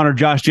Saquon or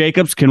Josh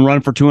Jacobs can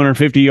run for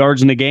 250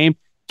 yards in a game.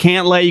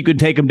 Cantlay, you could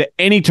take him to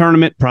any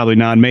tournament, probably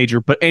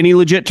non-major, but any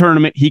legit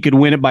tournament, he could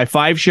win it by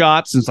 5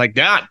 shots. And it's like,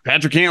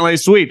 Patrick Cantlay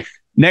is sweet.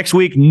 Next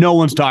week, no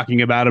one's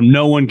talking about him.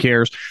 No one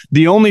cares.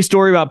 The only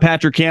story about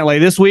Patrick Cantlay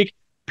this week,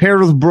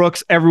 paired with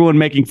Brooks, everyone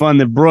making fun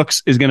that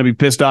Brooks is going to be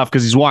pissed off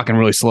because he's walking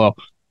really slow.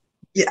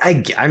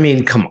 Yeah, I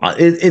mean, come on.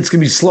 It's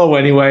going to be slow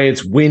anyway.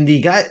 It's windy.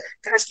 Guys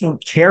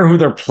don't care who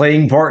their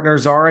playing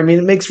partners are. I mean,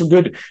 it makes for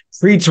good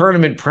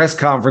pre-tournament press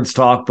conference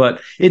talk, but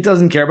it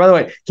doesn't care. By the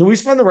way, can we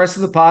spend the rest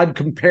of the pod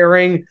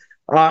comparing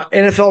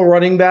NFL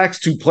running backs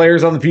to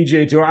players on the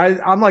PGA Tour?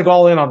 I'm like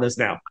all in on this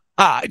now.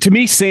 To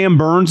me, Sam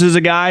Burns is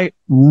a guy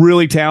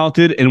really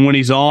talented, and when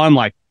he's on,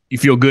 like, you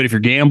feel good if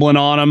you're gambling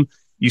on him.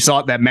 You saw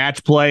it, that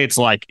match play. It's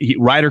like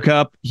Ryder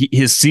Cup.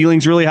 His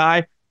ceiling's really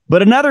high.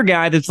 But another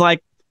guy that's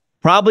like,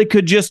 probably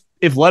could just,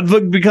 if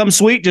Ludwig becomes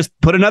sweet, just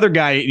put another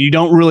guy you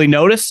don't really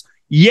notice.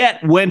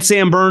 Yet when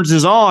Sam Burns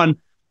is on,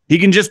 he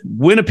can just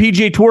win a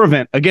PGA Tour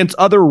event against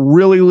other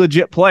really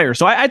legit players.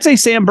 So I'd say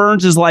Sam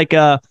Burns is like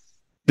the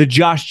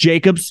Josh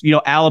Jacobs,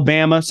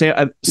 Alabama,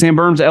 Sam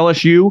Burns,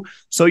 LSU.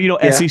 So,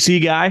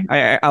 SEC guy.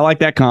 I like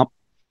that comp.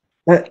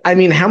 I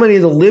mean, how many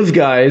of the live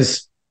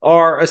guys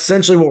are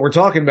essentially what we're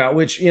talking about,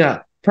 which,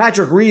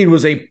 Patrick Reed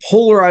was a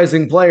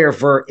polarizing player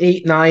for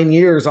 8-9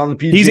 years on the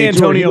PGA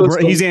Tour.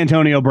 He's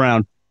Antonio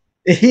Brown.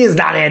 He is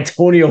not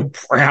Antonio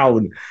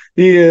Brown.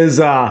 He is,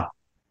 I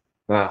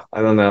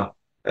don't know.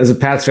 As a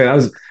Pats fan, I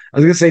was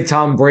going to say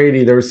Tom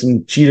Brady. There was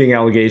some cheating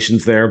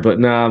allegations there, but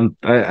no,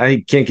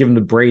 I can't give him the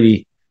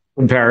Brady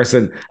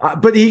comparison.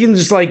 But he can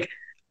just like,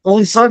 all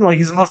of a sudden, like,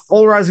 he's the most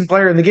polarizing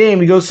player in the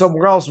game. He goes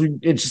somewhere else.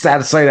 It's just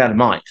out of sight, out of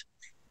mind.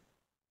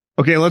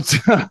 Okay, let's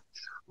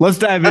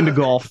dive into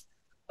golf.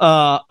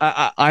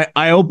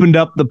 I opened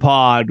up the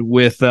pod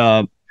with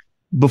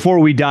before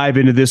we dive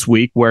into this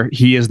week, where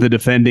he is the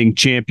defending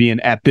champion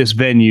at this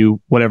venue,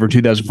 whatever,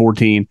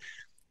 2014.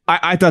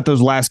 I thought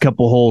those last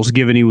couple holes,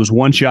 given he was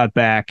one shot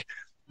back,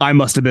 I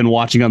must have been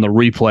watching on the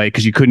replay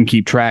because you couldn't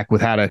keep track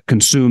with how to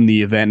consume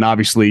the event. And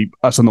obviously,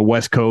 us on the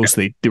West Coast,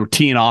 they were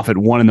teeing off at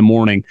 1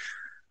 a.m.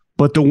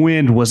 But the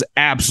wind was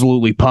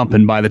absolutely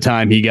pumping by the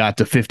time he got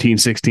to 15,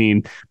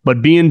 16.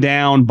 But being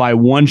down by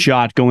one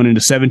shot going into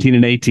 17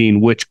 and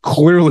 18, which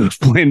clearly was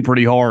playing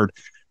pretty hard,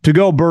 to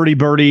go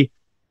birdie,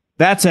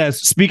 that's,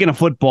 as speaking of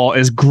football,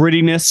 as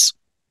grittiness,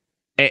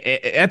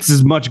 that's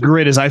as much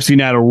grit as I've seen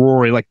out of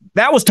Rory. Like,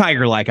 that was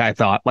Tiger-like, I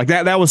thought. Like,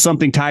 that was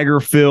something Tiger,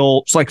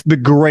 Phil, it's like the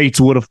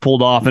greats would have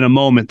pulled off in a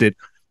moment that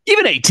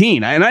even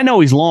 18, and I know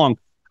he's long,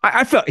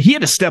 I felt he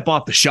had to step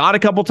off the shot a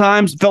couple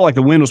times. It felt like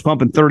the wind was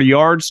pumping 30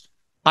 yards.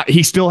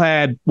 He still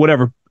had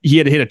whatever. He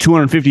had to hit a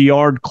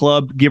 250-yard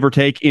club, give or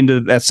take,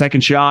 into that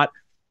second shot.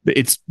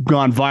 It's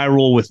gone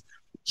viral with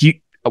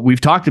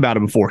we've talked about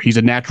him before. He's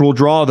a natural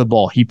draw of the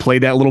ball. He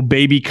played that little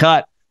baby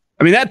cut.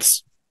 I mean,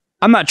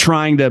 I'm not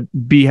trying to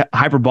be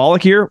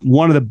hyperbolic here.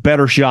 One of the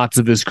better shots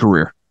of his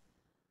career.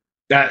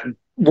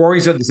 Rory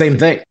said the same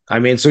thing. I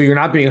mean, so you're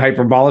not being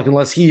hyperbolic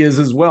unless he is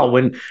as well.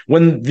 When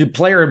the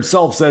player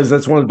himself says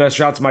that's one of the best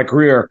shots of my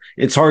career,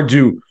 it's hard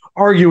to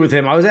argue with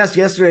him. I was asked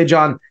yesterday,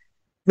 John,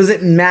 does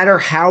it matter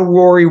how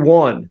Rory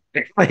won?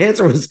 My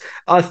answer was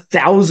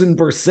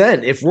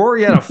 1,000%. If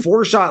Rory had a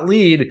 4-shot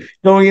lead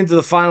going into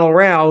the final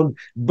round,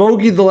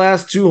 bogeyed the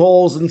last 2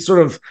 holes, and sort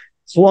of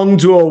swung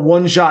to a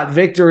 1-shot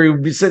victory,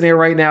 we'd be sitting here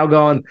right now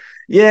going,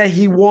 yeah,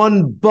 he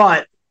won,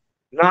 but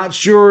not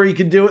sure he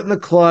can do it in the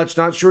clutch,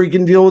 not sure he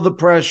can deal with the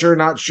pressure,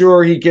 not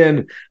sure he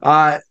can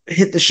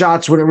hit the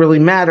shots when it really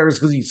matters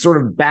because he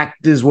sort of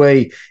backed his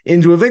way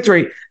into a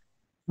victory.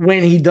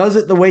 When he does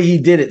it the way he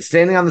did it,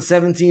 standing on the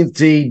 17th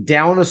tee,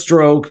 down a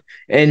stroke,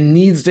 and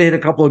needs to hit a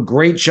couple of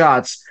great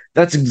shots,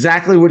 that's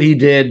exactly what he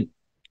did.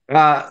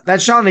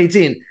 That shot on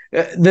 18,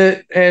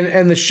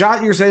 the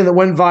shot you're saying that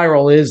went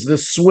viral is the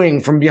swing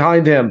from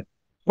behind him.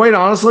 Quite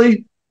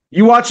honestly,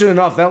 you watch it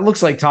enough, that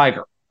looks like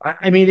Tiger.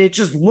 I mean, it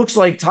just looks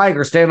like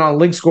Tiger standing on a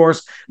links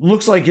course,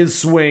 looks like his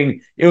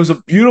swing. It was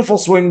a beautiful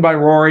swing by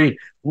Rory.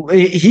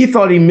 He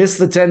thought he missed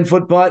the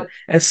 10-foot putt.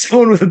 As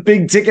someone with a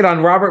big ticket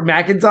on Robert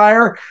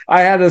McIntyre, I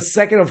had a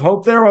second of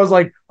hope there. I was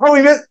like, oh,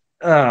 he missed.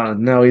 Oh,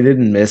 no, he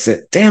didn't miss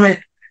it. Damn it.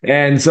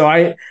 And so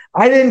I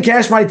didn't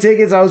cash my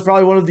tickets. I was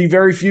probably one of the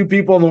very few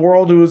people in the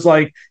world who was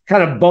like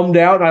kind of bummed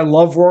out. And I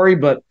love Rory,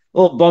 but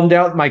a little bummed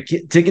out my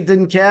ticket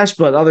didn't cash.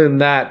 But other than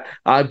that,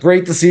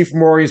 great to see from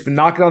Rory. He's been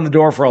knocking on the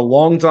door for a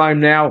long time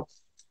now.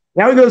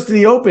 Now he goes to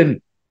the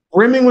Open,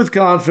 brimming with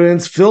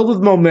confidence, filled with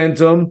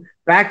momentum,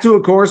 back to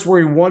a course where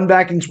he won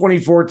back in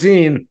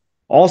 2014.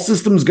 All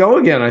systems go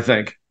again, I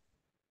think.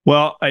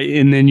 Well,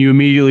 and then you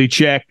immediately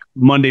check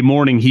Monday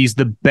morning, he's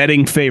the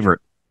betting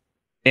favorite.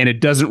 And it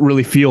doesn't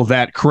really feel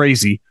that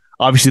crazy.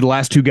 Obviously, the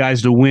last 2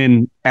 guys to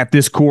win at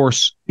this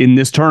course in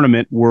this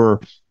tournament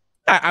were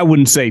I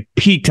wouldn't say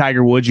peak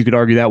Tiger Woods. You could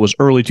argue that was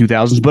early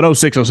 2000s, but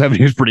 06, 07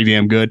 he was pretty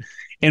damn good.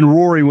 And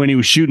Rory when he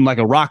was shooting like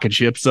a rocket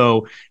ship.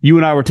 So you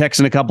and I were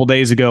texting a couple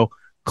days ago,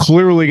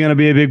 clearly going to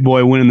be a big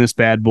boy winning this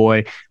bad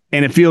boy.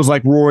 And it feels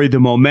like Rory,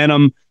 the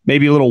momentum,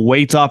 maybe a little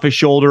weight's off his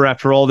shoulder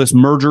after all this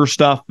merger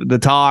stuff, the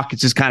talk,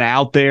 it's just kind of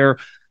out there.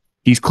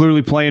 He's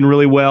clearly playing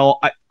really well.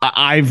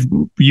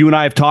 You and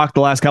I have talked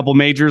the last couple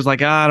majors.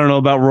 Like, I don't know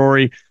about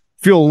Rory.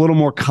 Feel a little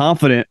more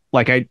confident.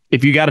 Like,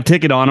 if you got a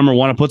ticket on him or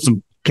want to put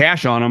some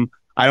cash on him,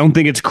 I don't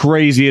think it's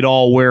crazy at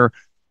all where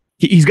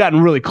he's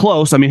gotten really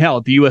close. I mean, hell,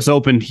 at the U.S.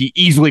 Open, he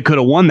easily could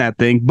have won that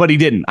thing, but he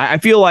didn't. I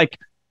feel like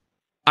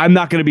I'm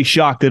not going to be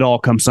shocked at all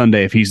come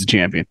Sunday if he's the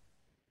champion.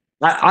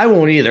 I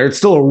won't either. It's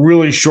still a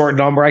really short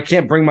number. I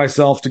can't bring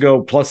myself to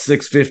go plus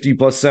 650,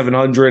 plus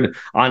 700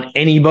 on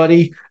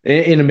anybody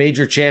in a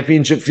major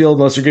championship field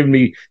unless you're giving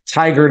me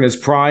Tiger in his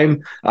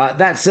prime.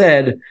 That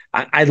said,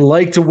 I'd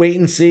like to wait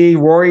and see.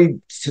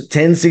 Rory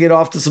tends to get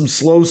off to some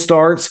slow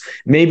starts.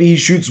 Maybe he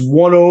shoots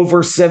 1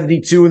 over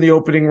 72 in the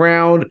opening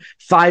round,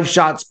 5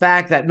 shots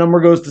back. That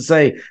number goes to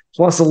say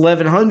plus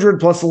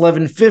 1100, plus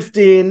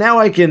 1150. And now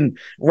I can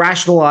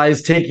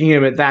rationalize taking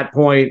him at that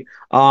point.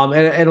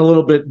 And a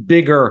little bit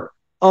bigger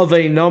of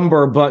a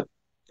number, but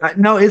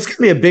no, it's going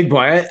to be a big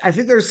boy. I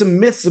think there's some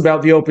myths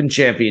about the Open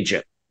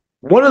Championship.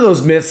 One of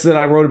those myths that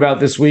I wrote about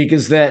this week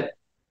is that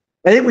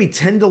I think we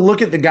tend to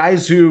look at the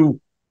guys who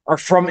are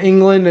from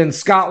England and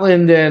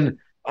Scotland and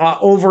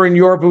over in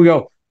Europe, and we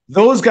go,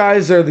 those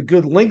guys are the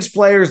good links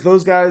players.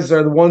 Those guys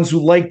are the ones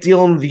who like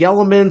dealing with the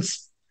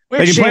elements. We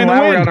had Shane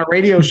Lowry on our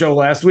radio show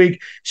last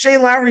week.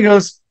 Shane Lowry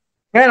goes,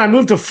 man, I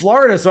moved to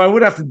Florida, so I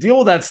wouldn't have to deal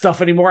with that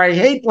stuff anymore. I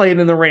hate playing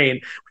in the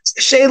rain.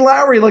 Shane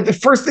Lowry, like the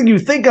first thing you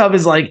think of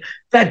is like,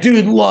 that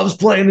dude loves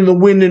playing in the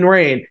wind and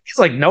rain. He's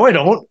like, no, I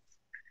don't.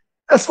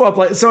 That's what I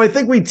play. So I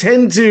think we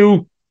tend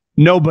to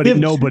nobody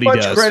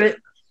does credit.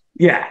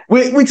 Yeah,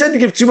 we tend to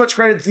give too much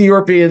credit to the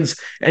Europeans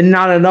and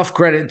not enough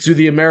credit to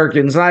the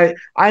Americans. And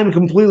I am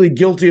completely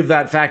guilty of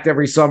that fact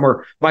every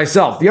summer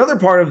myself. The other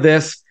part of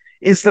this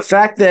is the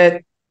fact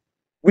that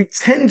we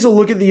tend to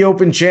look at the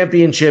Open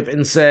Championship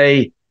and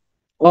say,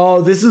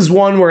 oh, this is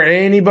one where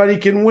anybody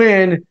can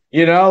win.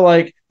 You know,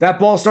 like that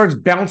ball starts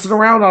bouncing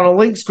around on a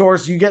links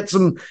course. You get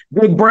some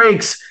good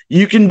breaks.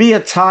 You can be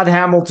a Todd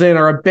Hamilton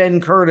or a Ben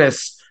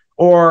Curtis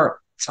or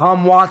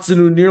Tom Watson,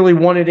 who nearly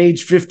won at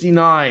age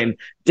 59.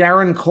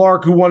 Darren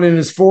Clark, who won in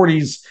his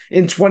 40s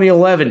in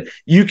 2011.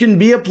 You can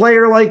be a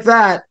player like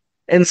that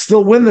and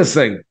still win this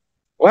thing.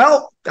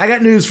 Well, I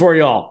got news for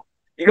y'all.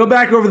 You go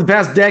back over the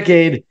past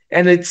decade,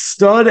 and it's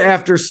stud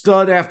after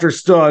stud after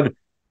stud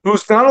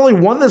who's not only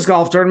won this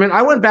golf tournament.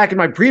 I went back in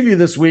my preview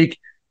this week.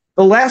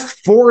 The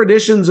last 4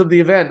 editions of the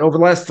event over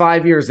the last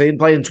 5 years, they didn't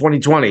play in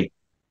 2020.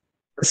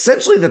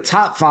 Essentially, the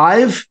top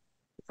 5,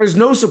 there's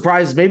no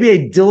surprise. Maybe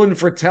a Dylan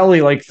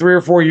Fratelli like 3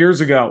 or 4 years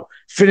ago,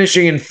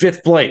 finishing in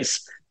 5th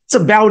place.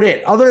 That's about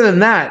it. Other than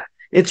that,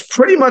 it's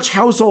pretty much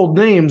household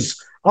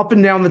names up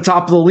and down the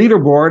top of the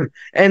leaderboard.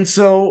 And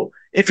so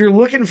if you're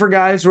looking for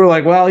guys who are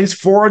like, well, he's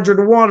 400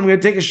 to 1, I'm going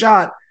to take a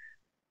shot.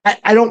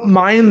 I don't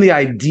mind the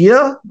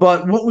idea,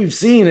 but what we've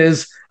seen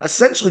is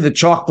essentially the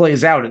chalk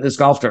plays out at this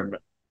golf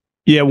tournament.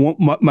 Yeah,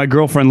 my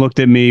girlfriend looked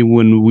at me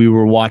when we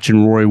were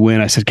watching Rory win.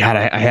 I said, God,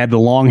 I had the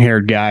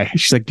long-haired guy.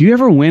 She's like, do you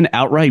ever win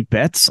outright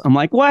bets? I'm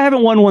like, well, I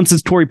haven't won one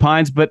since Torrey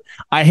Pines, but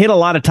I hit a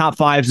lot of top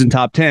 5s and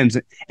top 10s.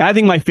 And I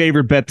think my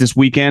favorite bet this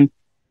weekend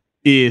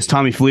is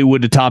Tommy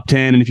Fleetwood to top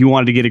 10. And if you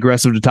wanted to get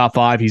aggressive to top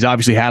 5, he's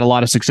obviously had a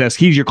lot of success.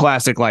 He's your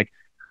classic, like,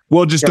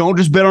 well, don't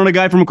just bet on a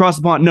guy from across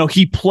the pond. No,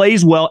 he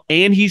plays well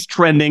and he's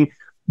trending.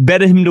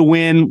 Bet him to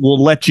win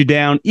will let you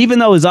down, even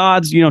though his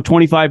odds,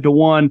 25 to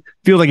 1,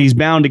 feels like he's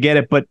bound to get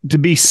it. But to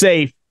be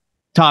safe,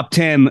 top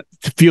 10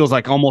 feels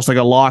like almost like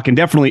a lock. And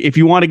definitely, if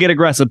you want to get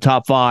aggressive,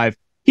 top 5,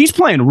 he's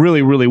playing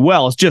really, really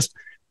well. It's just,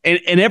 and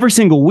every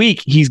single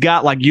week he's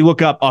got like, you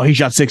look up, oh, he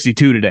shot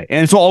 62 today.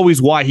 And it's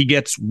always why he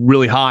gets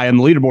really high on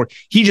the leaderboard.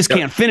 He just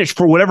can't finish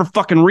for whatever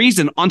fucking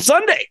reason on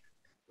Sunday.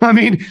 I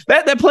mean,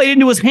 that played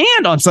into his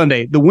hand on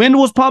Sunday. The wind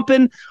was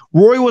pumping.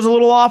 Rory was a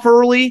little off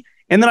early.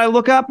 And then I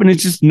look up and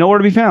it's just nowhere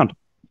to be found.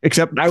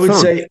 Except I would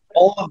say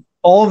all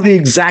of the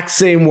exact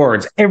same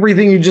words.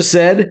 Everything you just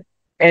said,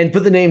 and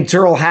put the name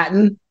Tyrrell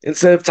Hatton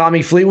instead of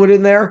Tommy Fleetwood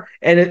in there,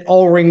 and it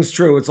all rings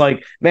true. It's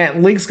like,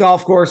 man, Links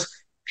Golf Course,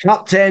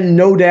 top 10,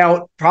 no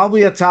doubt.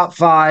 Probably a top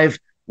 5.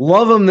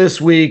 Love him this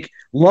week.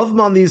 Love him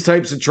on these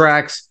types of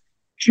tracks.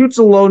 Shoots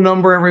a low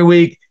number every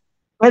week.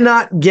 Why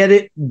not get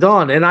it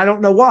done? And I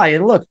don't know why.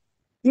 And look,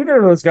 either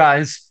of those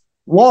guys,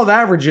 law of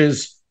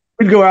averages,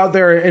 could go out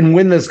there and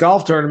win this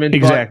golf tournament.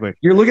 Exactly.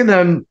 You're looking at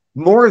them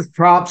more as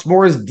props,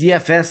 more as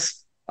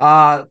DFS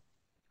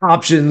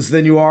options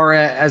than you are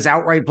as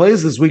outright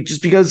plays this week,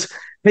 just because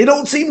they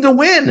don't seem to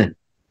win.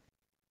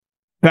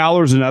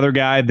 Fowler's another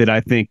guy that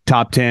I think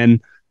top 10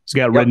 has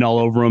got written all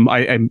over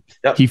him.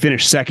 He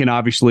finished second,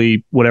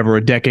 obviously,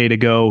 a decade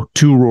ago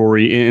to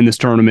Rory in this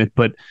tournament,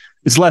 but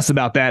it's less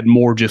about that and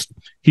more just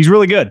he's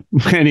really good.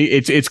 And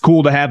it's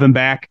cool to have him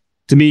back.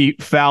 To me,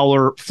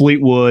 Fowler,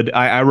 Fleetwood,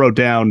 I wrote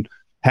down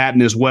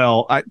Hatton as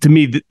well. To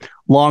me, the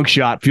long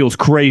shot feels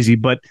crazy,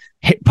 but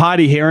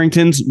Potty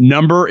Harrington's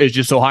number is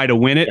just so high to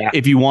win it. Yeah.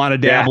 If you want to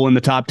dabble in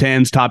the top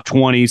 10s, top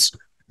 20s,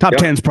 top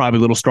 10's probably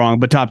a little strong,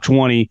 but top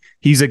 20,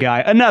 he's a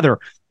guy. Another,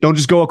 don't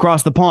just go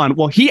across the pond.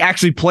 Well, he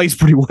actually plays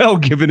pretty well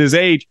given his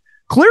age.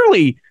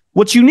 Clearly,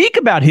 what's unique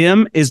about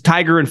him is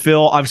Tiger and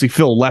Phil. Obviously,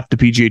 Phil left the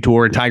PGA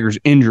Tour and Tiger's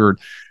injured.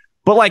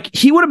 But like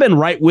he would have been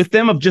right with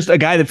them of just a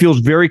guy that feels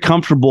very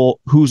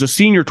comfortable, who's a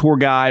senior tour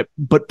guy,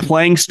 but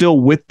playing still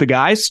with the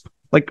guys.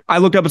 Like I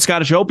looked up at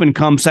Scottish Open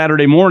come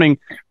Saturday morning.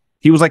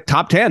 He was like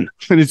top 10.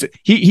 And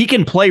he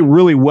can play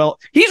really well.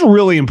 He's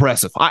really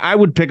impressive. I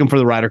would pick him for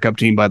the Ryder Cup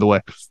team, by the way.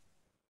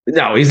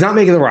 No, he's not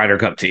making the Ryder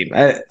Cup team.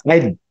 I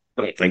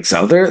don't think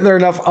so. There are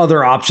enough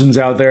other options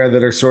out there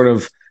that are sort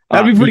of.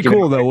 That'd be pretty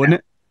cool, though,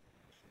 wouldn't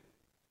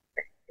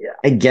it?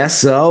 I guess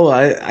so.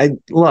 I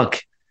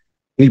look.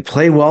 He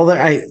play well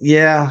there.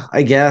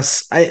 I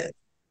guess.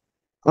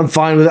 I'm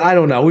fine with it. I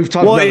don't know. We've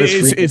talked about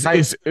this. It's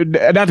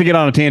not to get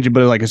on a tangent,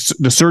 but like, does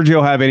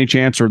Sergio have any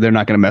chance, or they're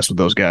not going to mess with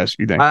those guys?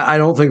 You think? I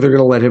don't think they're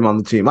going to let him on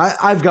the team.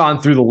 I've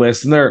gone through the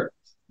list, and they're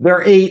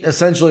 8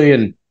 essentially,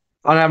 and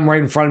I don't have them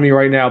right in front of me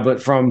right now.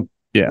 But from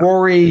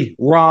Rory,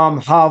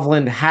 Rahm,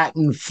 Hovland,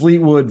 Hatton,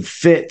 Fleetwood,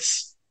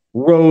 Fitz,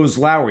 Rose,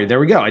 Lowry. There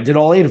we go. I did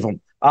all 8 of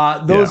them.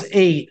 Those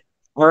 8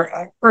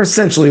 are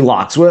essentially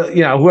locks. Well,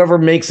 whoever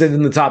makes it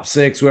in the top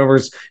 6,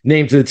 whoever's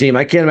named to the team.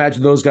 I can't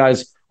imagine those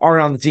guys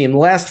aren't on the team. The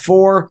last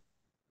 4,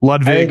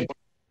 Ludwig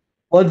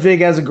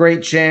has a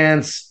great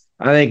chance.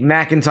 I think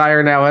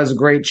McIntyre now has a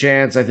great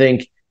chance. I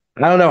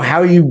don't know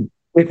how you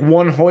pick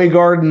one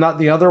Højgaard and not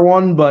the other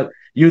one, but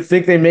you'd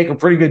think they make a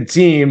pretty good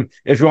team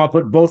if you want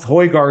to put both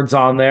Højgaards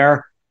on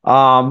there.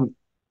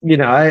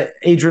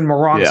 Adrian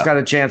Moron's got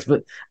a chance,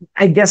 but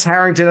I guess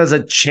Harrington has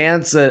a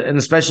chance, and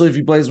especially if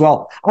he plays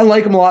well. I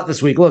like him a lot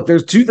this week. Look,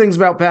 there's 2 things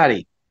about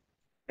Patty,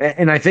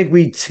 and I think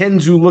we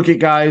tend to look at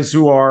guys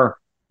who are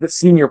the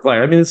senior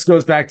player. I mean, this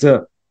goes back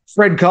to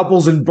Fred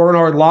Couples and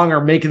Bernhard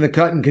Langer making the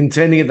cut and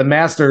contending at the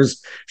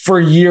Masters for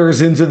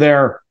years into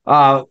their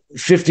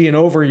 50 and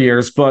over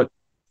years, but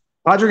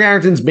Padraig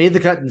Harrington's made the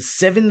cut in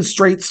 7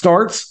 straight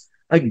starts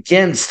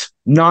against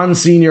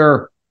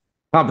non-senior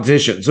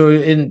competition. So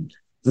in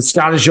the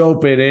Scottish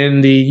Open,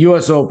 in the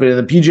U.S. Open, in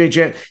the PGA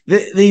Champ,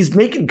 he's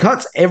making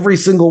cuts every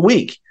single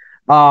week.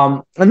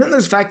 And then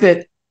there's the fact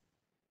that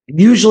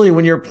usually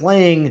when you're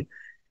playing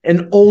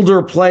an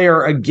older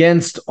player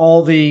against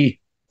all the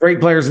great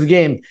players of the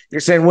game,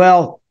 you're saying,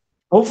 well,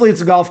 hopefully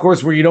it's a golf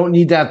course where you don't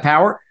need to have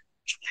power.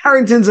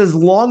 Harrington's as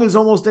long as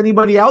almost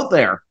anybody out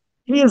there.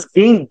 He has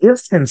gained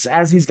distance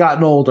as he's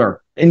gotten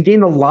older and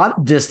gained a lot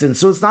of distance.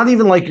 So it's not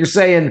even like you're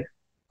saying,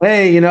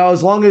 hey,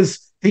 as long as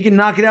he can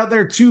knock it out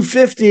there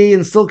 250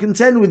 and still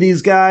contend with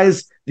these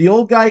guys, the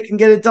old guy can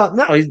get it done.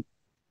 No,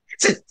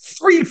 it's at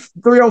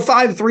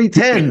 305,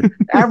 310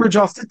 average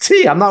off the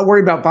tee. I'm not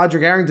worried about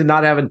Padraig Harrington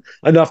not having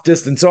enough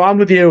distance. So I'm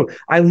with you.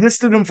 I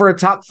listed him for a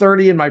top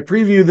 30 in my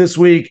preview this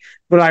week,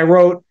 but I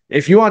wrote,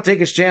 if you want to take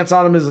his chance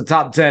on him as a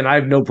top 10, I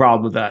have no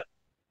problem with that.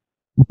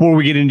 Before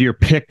we get into your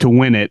pick to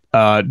win it,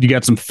 you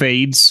got some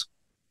fades?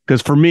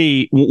 Because for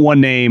me,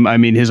 one name, I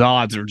mean, his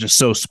odds are just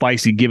so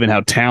spicy given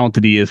how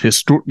talented he is,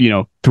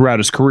 throughout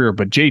his career.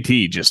 But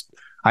JT just,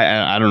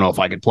 I don't know if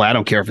I could play. I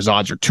don't care if his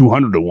odds are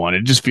 200 to 1.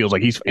 It just feels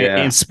like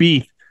and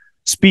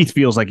Spieth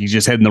feels like he's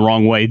just heading the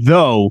wrong way.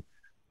 Though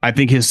I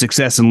think his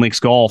success in links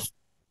golf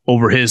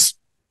over his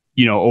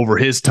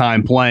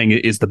time playing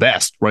is the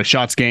best. Right,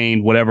 shots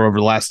gained, whatever over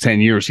the last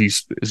 10 years,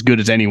 he's as good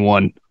as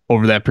anyone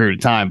over that period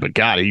of time. But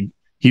God, he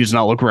does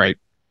not look right.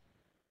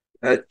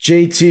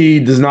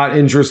 JT does not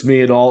interest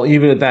me at all,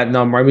 even at that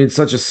number. I mean, it's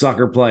such a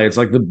sucker play. It's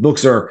like the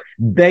books are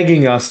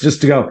begging us just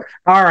to go,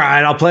 all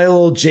right, I'll play a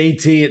little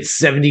JT at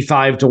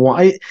 75 to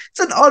 1. It's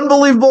an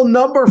unbelievable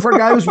number for a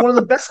guy who's one of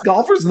the best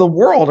golfers in the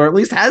world, or at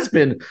least has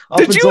been.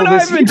 Did you and I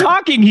have been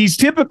talking? He's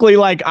typically,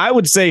 like, I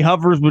would say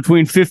hovers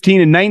between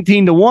 15 and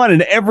 19 to 1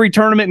 in every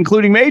tournament,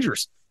 including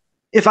majors.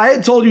 If I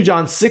had told you,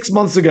 John, 6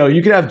 months ago,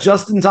 you could have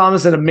Justin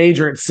Thomas at a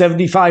major at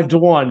 75 to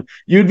 1,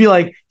 you'd be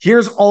like,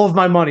 here's all of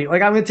my money.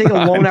 Like, I'm going to take a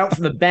loan out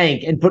from the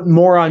bank and put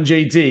more on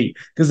JT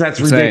because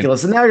that's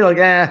ridiculous. And now you're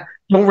like,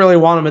 don't really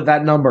want him at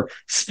that number.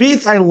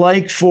 Spieth, I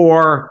like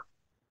for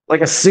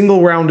like a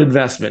single round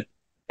investment.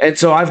 And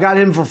so I've got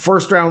him for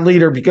first round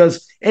leader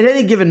because at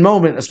any given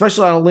moment,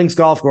 especially on a links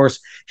golf course,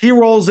 he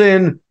rolls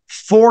in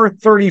 4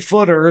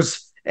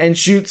 30-footers and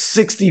shoots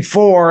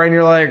 64. And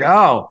you're like,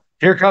 oh,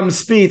 here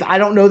comes Spieth. I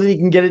don't know that he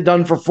can get it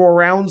done for 4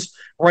 rounds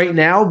right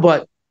now,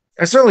 but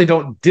I certainly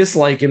don't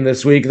dislike him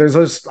this week. There's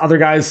those other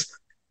guys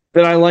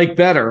that I like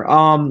better.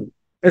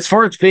 As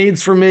far as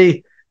fades for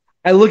me,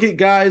 I look at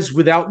guys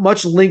without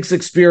much links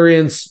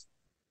experience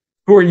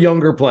who are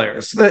younger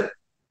players that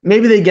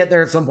maybe they get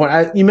there at some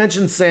point. You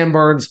mentioned Sam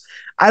Burns.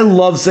 I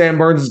love Sam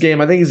Burns' game.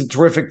 I think he's a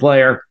terrific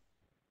player.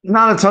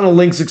 Not a ton of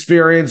links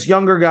experience,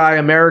 younger guy,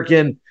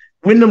 American.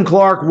 Wyndham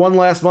Clark won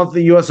last month at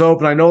the U.S.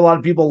 Open. I know a lot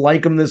of people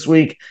like him this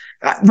week.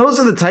 Those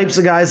are the types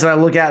of guys that I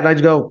look at and I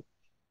go,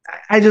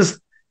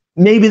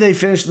 maybe they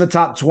finish in the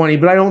top 20,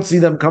 but I don't see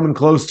them coming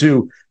close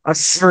to a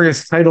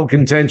serious title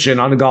contention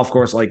on a golf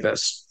course like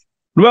this.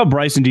 What about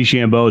Bryson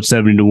DeChambeau at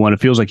 70-1?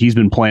 It feels like he's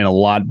been playing a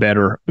lot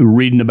better.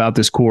 Reading about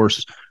this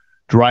course,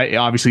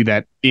 obviously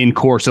that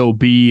in-course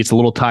OB, it's a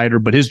little tighter,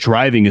 but his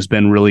driving has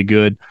been really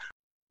good.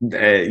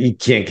 You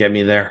can't get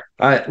me there.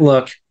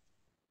 Look,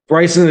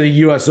 Bryson at a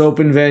U.S.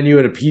 Open venue,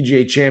 at a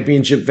PGA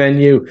Championship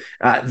venue,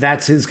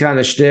 that's his kind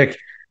of shtick.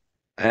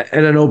 At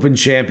an Open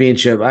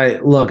Championship,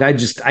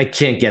 I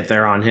can't get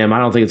there on him. I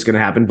don't think it's going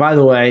to happen. By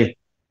the way,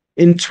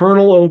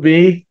 internal OB,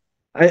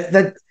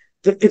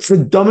 it's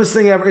the dumbest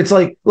thing ever. It's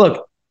like,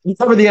 look, we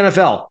cover the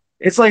NFL.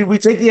 It's like we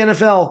take the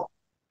NFL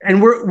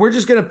and we're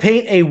just going to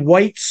paint a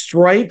white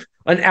stripe,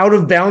 an out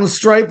of bounds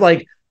stripe,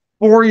 like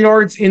 4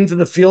 yards into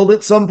the field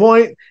at some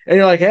point, and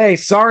you're like, hey,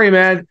 sorry,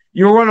 man,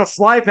 you were on a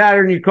fly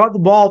pattern, you caught the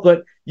ball,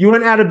 but you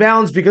went out of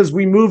bounds because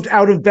we moved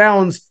out of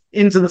bounds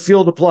into the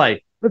field of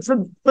play. That's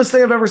the best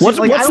thing I've ever seen.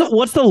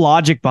 What's the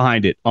logic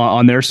behind it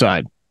on their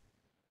side?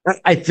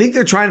 I think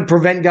they're trying to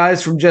prevent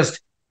guys from just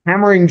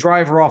hammering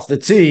driver off the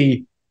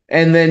tee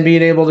and then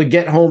being able to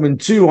get home in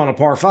 2 on a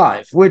par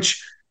 5,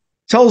 which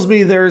tells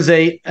me there's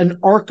an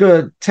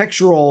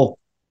architectural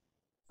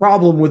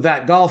problem with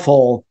that golf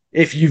hole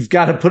if you've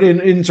got to put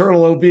in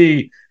internal OB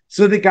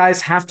so that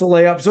guys have to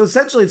lay up. So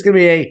essentially it's going to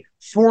be a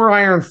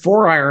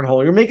 4-iron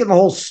hole. You're making the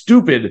hole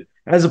stupid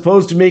as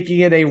opposed to making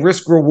it a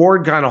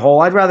risk-reward kind of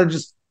hole. I'd rather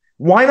just,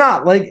 why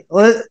not? Like,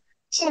 let's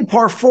say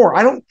par 4.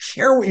 I don't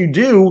care what you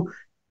do,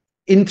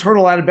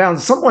 internal out of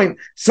bounds. At some point,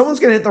 someone's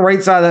going to hit the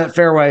right side of that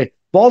fairway.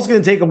 Ball's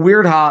going to take a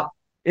weird hop.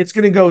 It's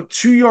going to go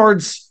 2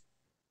 yards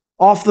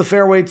off the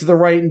fairway to the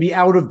right and be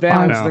out of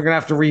bounds. They're going to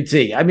have to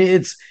re-tee. I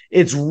mean,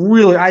 it's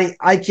really,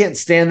 I can't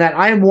stand that.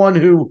 I am one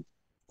who,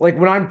 like,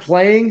 when I'm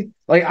playing,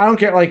 like, I don't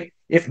care. Like,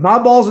 if my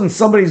ball's in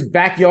somebody's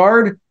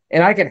backyard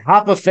and I can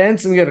hop a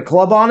fence and get a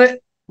club on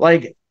it,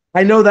 like,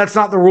 I know that's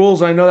not the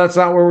rules. I know that's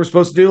not what we're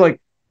supposed to do.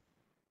 Like,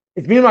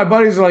 if me and my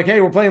buddies are like,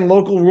 hey, we're playing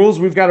local rules,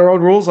 we've got our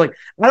own rules, like,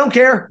 I don't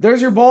care.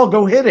 There's your ball.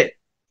 Go hit it.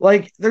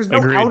 Like, there's no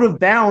Agreed. out of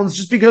bounds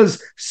just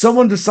because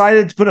someone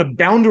decided to put a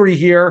boundary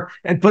here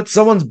and put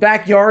someone's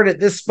backyard at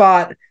this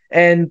spot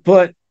and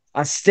put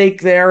a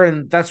stake there,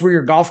 and that's where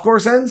your golf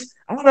course ends.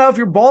 I don't know. If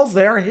your ball's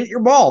there, hit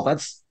your ball.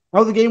 That's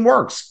how the game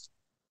works.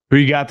 Who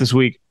you got this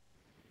week?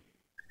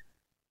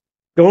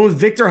 Going with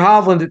Victor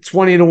Hovland at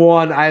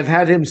 20-1. I've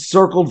had him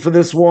circled for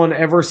this one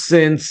ever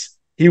since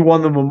he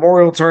won the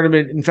Memorial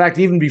Tournament. In fact,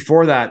 even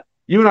before that,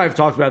 you and I have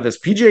talked about this.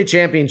 PGA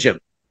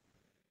Championship.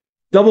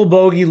 Double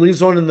bogey,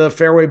 leaves one in the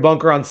fairway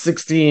bunker on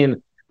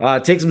 16,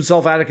 takes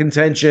himself out of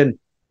contention.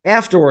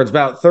 Afterwards,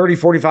 about 30,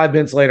 45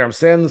 minutes later, I'm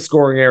standing in the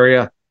scoring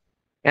area,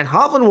 and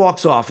Hovland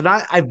walks off. And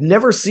I've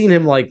never seen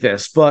him like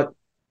this, but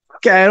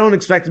okay, I don't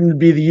expect him to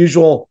be the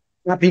usual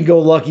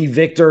happy-go-lucky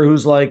Victor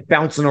who's like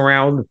bouncing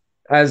around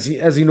as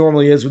he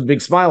normally is with a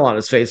big smile on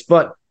his face.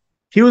 But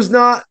he was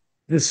not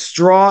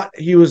distraught.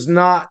 He was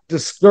not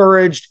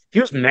discouraged. He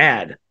was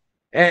mad.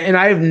 And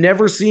I have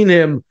never seen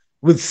him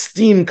with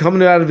steam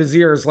coming out of his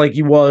ears like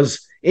he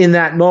was in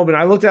that moment.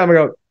 I looked at him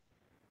and go,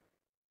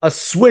 a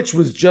switch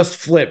was just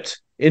flipped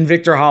in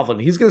Victor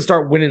Hovland. He's going to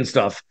start winning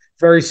stuff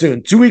very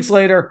soon. 2 weeks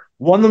later,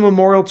 won the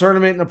Memorial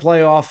Tournament in a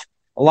playoff.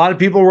 A lot of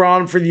people were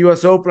on for the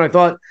U.S. Open. I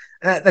thought,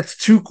 that's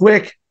too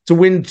quick to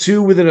win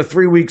 2 within a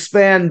 3-week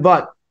span,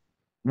 but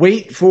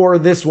wait for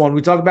this one.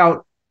 We talk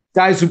about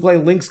guys who play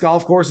links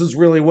golf courses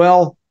really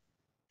well.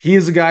 He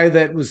is a guy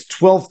that was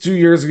 12th 2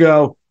 years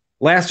ago.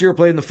 Last year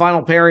played in the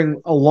final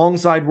pairing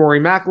alongside Rory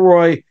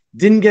McIlroy.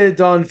 Didn't get it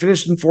done,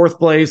 finished in 4th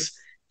place.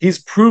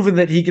 He's proven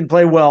that he can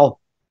play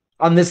well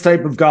on this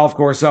type of golf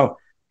course. So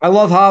I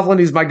love Hovland.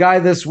 He's my guy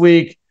this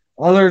week.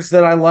 Others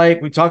that I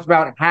like, we talked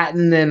about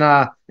Hatton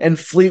and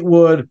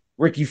Fleetwood,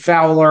 Ricky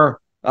Fowler.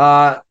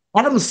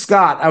 Adam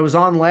Scott, I was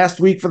on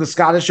last week for the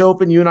Scottish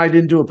Open. You and I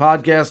didn't do a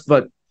podcast,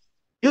 but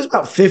he was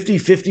about 50,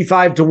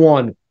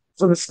 55-1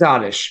 for the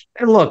Scottish.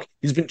 And look,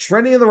 he's been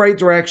trending in the right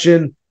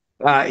direction.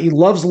 He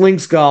loves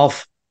links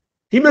golf.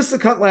 He missed the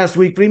cut last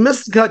week, but he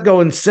missed the cut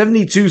going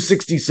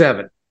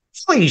 72-67.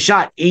 It's like he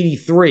shot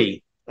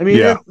 83. I mean,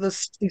 the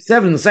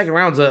 67 in the second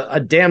round is a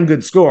damn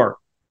good score.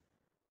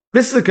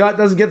 Misses the cut,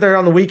 doesn't get there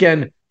on the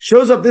weekend,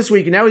 shows up this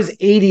week, and now he's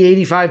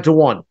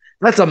 85-1.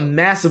 That's a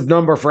massive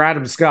number for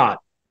Adam Scott.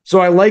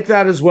 So I like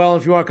that as well.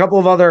 If you want a couple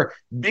of other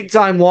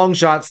big-time long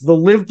shots, the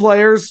live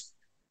players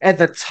at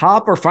the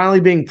top are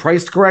finally being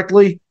priced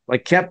correctly,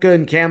 like Koepka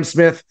and Cam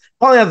Smith.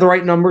 Probably have the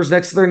right numbers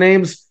next to their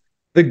names.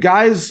 The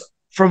guys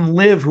from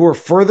live who are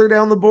further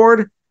down the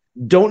board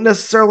don't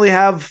necessarily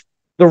have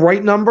the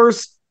right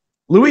numbers.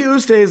 Louis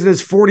Oosthuizen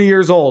is 40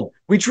 years old.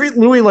 We treat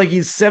Louis like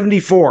he's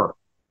 74.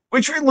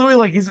 We treat Louis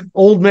like he's an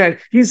old man.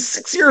 He's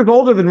 6 years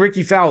older than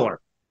Ricky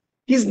Fowler.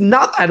 He's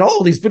not that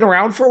old. He's been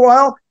around for a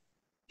while.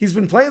 He's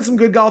been playing some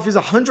good golf. He's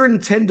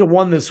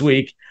 110-1 this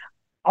week.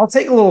 I'll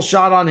take a little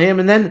shot on him.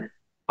 And then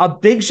a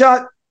big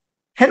shot,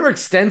 Henrik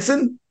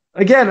Stenson.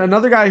 Again,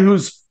 another guy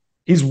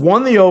he's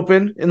won the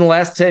Open in the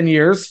last 10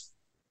 years.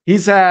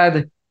 He's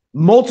had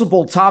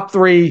multiple top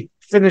 3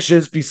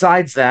 finishes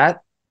besides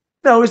that.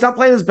 No, he's not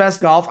playing his best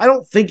golf. I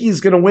don't think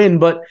he's going to win,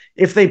 but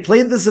if they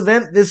played this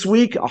event this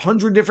week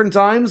 100 different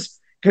times,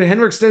 could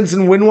Henrik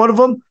Stenson win one of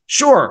them?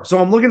 Sure. So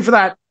I'm looking for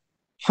that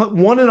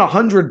 1 in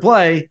 100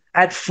 play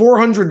at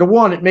 400 to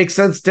 1. It makes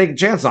sense to take a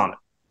chance on it.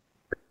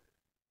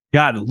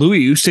 God,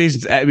 Louis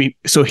Oosthuizen, I mean,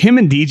 so him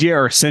and DJ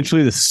are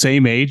essentially the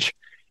same age.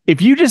 If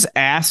you just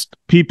asked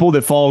people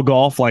that follow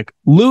golf, like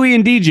Louis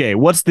and DJ,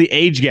 what's the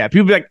age gap?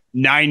 People be like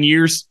 9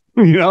 years,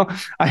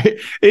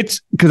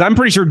 it's because I'm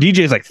pretty sure DJ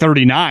is like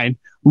 39.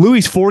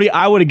 Louis 40.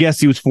 I would have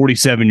guessed he was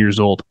 47 years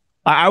old.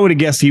 I would have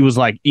guessed he was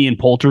like Ian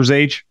Poulter's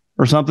age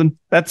or something.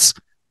 That's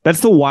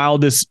the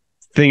wildest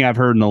thing I've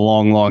heard in a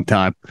long, long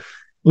time.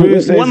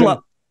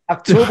 October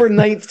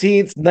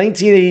 19th,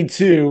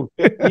 1982.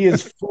 He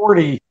is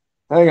 40.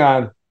 Hang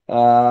on.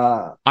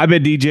 I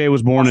bet DJ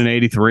was born in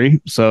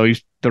 83, so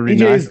he's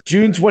 39. DJ is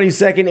June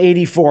 22nd,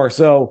 84.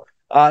 So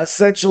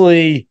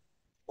essentially,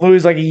 Louis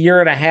is like a year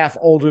and a half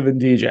older than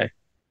DJ.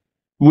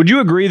 Would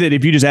you agree that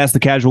if you just asked the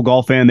casual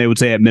golf fan, they would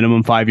say at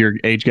minimum 5-year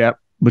age gap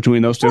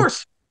between those two? Of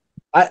course.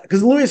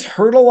 Because Louis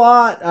hurt a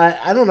lot.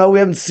 I don't know. We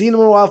haven't seen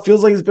him in a while.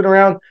 Feels like he's been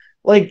around.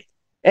 Like,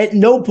 at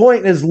no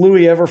point has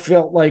Louis ever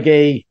felt like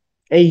a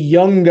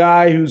young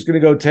guy who's going to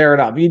go tear it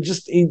up.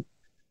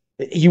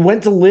 He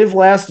went to live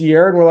last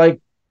year, and we're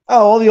like, oh,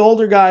 all the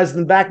older guys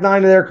in the back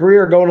nine of their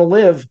career are going to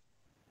live.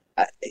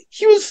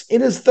 He was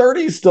in his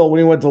 30s still when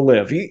he went to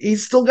live.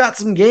 He's still got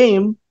some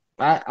game.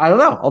 I don't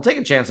know. I'll take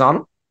a chance on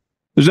him.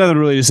 There's nothing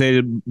really to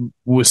say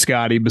with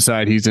Scotty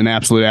beside he's an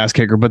absolute ass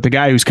kicker. But the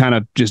guy who's kind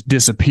of just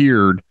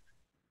disappeared,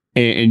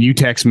 and you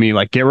text me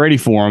like, get ready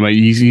for him.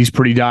 He's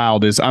pretty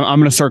dialed. I'm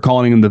going to start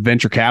calling him the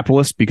venture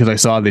capitalist because I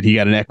saw that he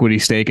got an equity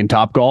stake in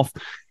Topgolf.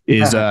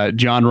 Is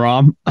John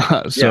Rahm.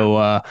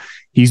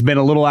 He's been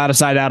a little out of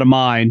sight, out of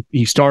mind.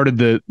 He started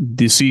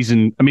the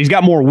season. I mean, he's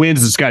got more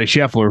wins than Scotty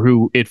Scheffler,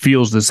 who it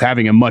feels is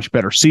having a much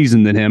better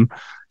season than him.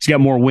 He's got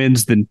more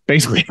wins than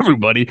basically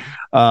everybody.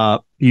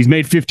 He's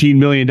made $15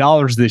 million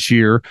this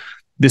year.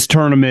 This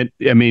tournament,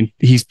 I mean,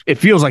 it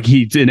feels like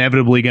he's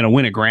inevitably going to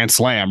win a Grand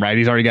Slam, right?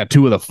 He's already got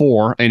 2 of the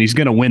 4, and he's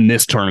going to win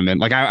this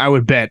tournament. Like I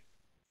would bet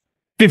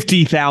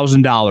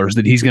 $50,000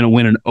 that he's going to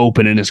win an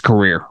Open in his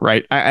career,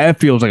 right? That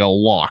feels like a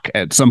lock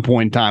at some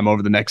point in time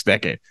over the next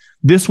decade.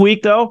 This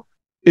week, though,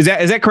 is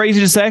that crazy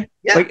to say?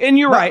 Yeah. And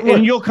you're right. Look,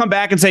 and you'll come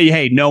back and say,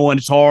 hey, no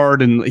one's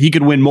hard, and he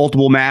could win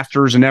multiple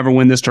Masters and never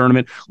win this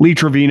tournament. Lee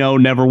Trevino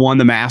never won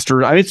the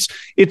Masters. I mean,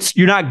 it's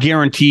you're not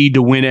guaranteed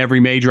to win every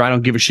major. I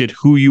don't give a shit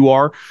who you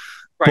are,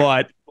 right.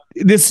 But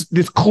this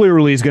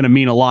clearly is going to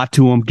mean a lot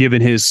to him,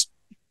 given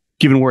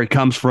where he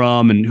comes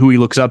from and who he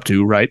looks up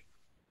to, right?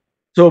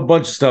 So a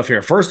bunch of stuff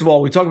here. First of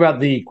all, we talk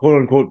about the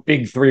quote-unquote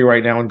big 3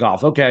 right now in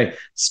golf. Okay,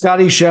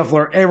 Scotty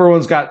Scheffler.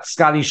 Everyone's got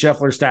Scotty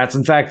Scheffler stats.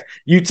 In fact,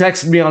 you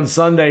texted me on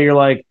Sunday. You're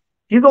like,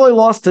 he's only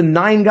lost to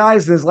 9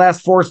 guys in his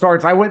last 4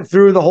 starts. I went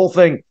through the whole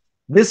thing.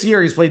 This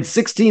year, he's played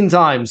 16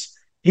 times.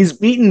 He's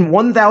beaten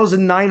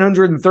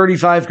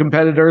 1,935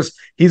 competitors.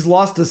 He's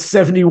lost to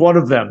 71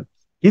 of them.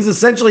 He's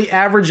essentially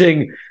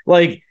averaging,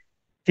 like,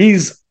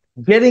 he's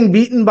getting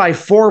beaten by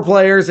 4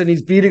 players and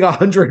he's beating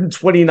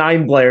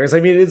 129 players. I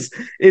mean,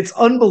 it's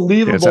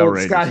unbelievable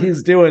what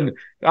Scotty's doing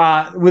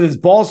with his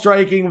ball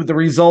striking, with the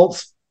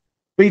results.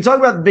 But you talk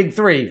about the big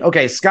 3.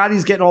 Okay,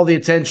 Scotty's getting all the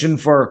attention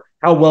for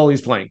how well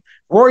he's playing.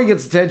 Rory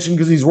gets attention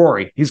because he's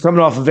Rory. He's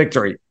coming off a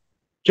victory.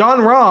 Jon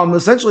Rahm,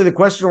 essentially the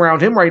question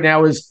around him right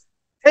now is,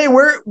 hey,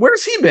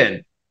 where's he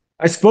been?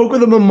 I spoke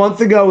with him a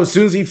month ago as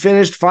soon as he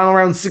finished final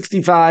round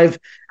 65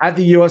 at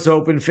the U.S.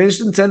 Open,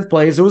 finished in 10th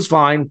place. It was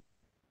fine.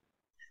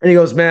 And he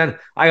goes, man,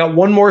 I got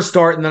one more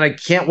start and then I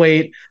can't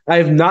wait. I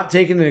have not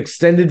taken an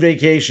extended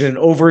vacation in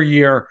over a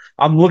year.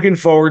 I'm looking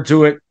forward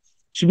to it.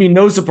 Should be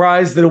no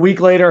surprise that a week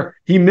later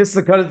he missed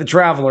the cut at the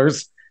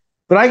Travelers.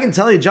 But I can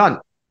tell you,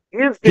 John,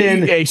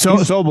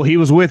 Sobel, he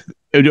was with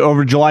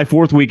over July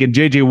 4th week, and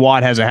JJ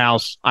Watt has a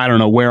house, I don't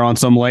know where, on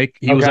some lake.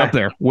 He was up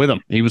there with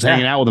him. He was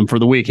hanging out with him for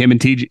the week.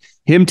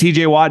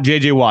 TJ Watt,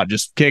 JJ Watt,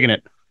 just kicking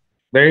it.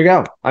 There you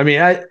go. I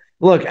mean, I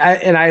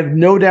have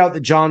no doubt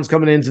that John's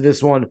coming into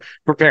this one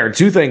prepared.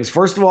 2 things.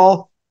 First of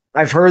all,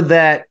 I've heard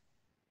that,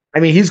 I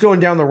mean, he's going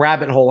down the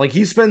rabbit hole. Like,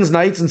 he spends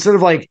nights instead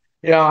of like,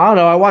 I don't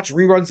know, I watch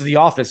reruns of The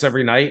Office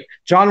every night.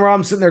 Jon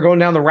Rahm's sitting there going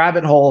down the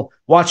rabbit hole,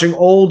 watching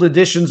old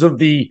editions of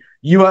the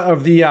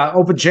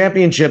Open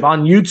Championship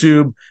on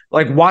YouTube,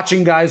 like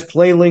watching guys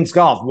play links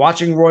golf,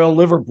 watching Royal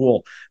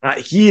Liverpool.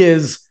 He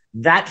is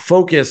that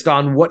focused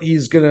on what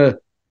he's going to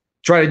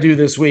try to do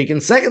this week.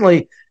 And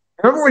secondly,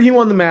 remember when he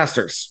won the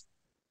Masters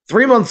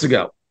 3 months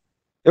ago?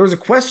 There was a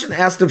question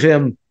asked of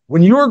him,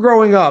 when you were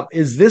growing up,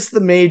 is this the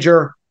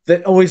major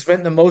that always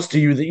meant the most to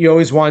you, that you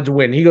always wanted to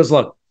win? He goes,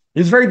 look,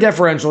 he's very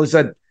deferential. He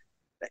said,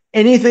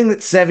 anything that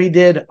Seve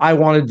did, I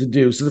wanted to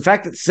do. So the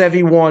fact that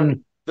Seve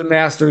won the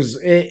Masters,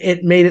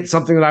 it made it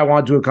something that I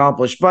wanted to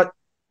accomplish. But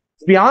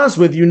to be honest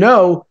with you,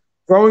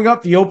 growing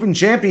up, the Open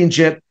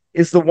Championship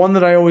is the one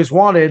that I always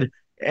wanted.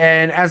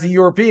 And as a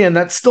European,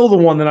 that's still the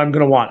one that I'm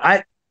going to want.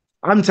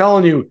 I'm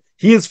telling you,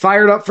 he is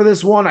fired up for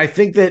this one. I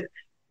think that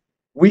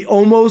we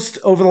almost,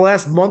 over the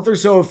last month or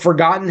so, have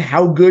forgotten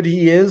how good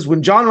he is.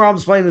 When Jon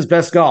Rahm's playing his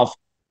best golf,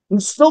 he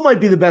still might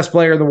be the best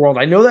player in the world.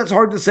 I know that's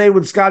hard to say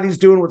when Scotty's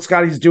doing what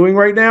Scotty's doing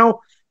right now,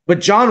 but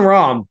Jon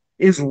Rahm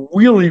is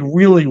really,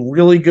 really,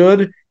 really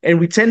good, and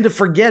we tend to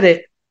forget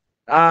it.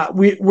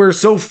 We're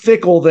so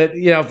fickle that,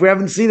 if we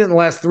haven't seen it in the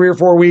last 3 or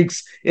 4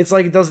 weeks, it's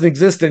like it doesn't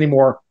exist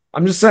anymore.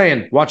 I'm just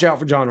saying, watch out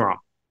for Jon Rahm.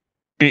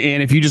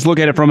 And if you just look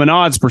at it from an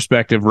odds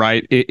perspective,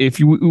 right? If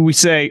we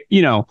say,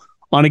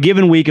 on a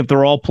given week, if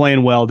they're all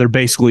playing well, they're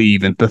basically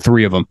even, the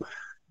three of them.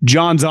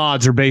 John's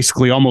odds are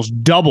basically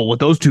almost double what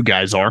those two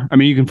guys are. I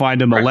mean, you can find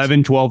them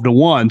 11, 12 to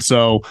 1.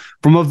 So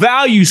from a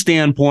value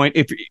standpoint,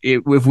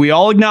 if we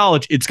all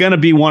acknowledge it's going to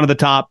be one of the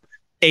top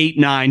 8,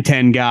 9,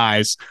 10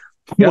 guys,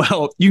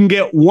 well, you can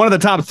get one of the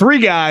top 3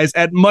 guys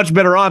at much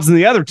better odds than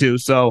the other two.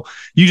 So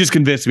you just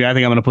convinced me. I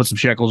think I'm going to put some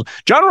shekels.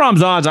 Jon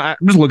Rahm's odds, I'm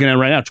just looking at it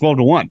right now, 12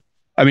 to 1.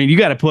 I mean, you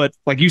got to put,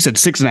 like you said,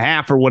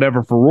 6.5 or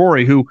whatever for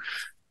Rory, who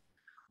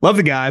love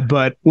the guy,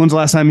 but when's the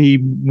last time he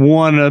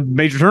won a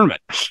major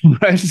tournament?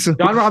 Right? So,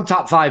 Jon Rahm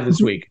top 5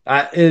 this week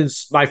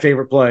is my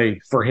favorite play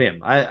for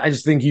him. I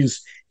just think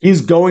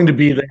he's going to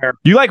be there.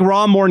 You like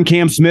Rahm more than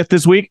Cam Smith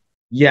this week?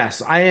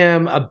 Yes, I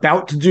am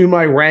about to do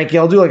my ranking.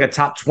 I'll do like a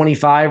top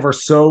 25 or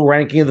so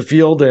ranking of the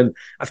field, and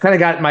I've kind of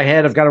got it in my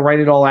head. I've got to write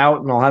it all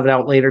out, and I'll have it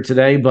out later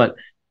today. But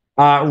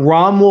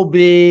Rahm will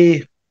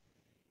be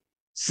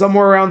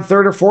somewhere around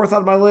 3rd or 4th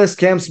on my list.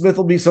 Cam Smith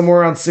will be somewhere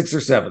around 6th or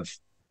 7th.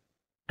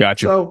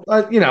 Gotcha. So,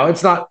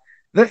 it's not,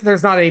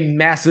 there's not a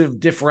massive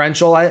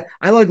differential. I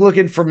like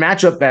looking for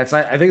matchup bets.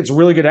 I think it's a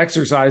really good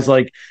exercise.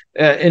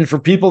 And for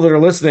people that are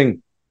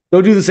listening,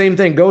 go do the same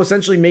thing. Go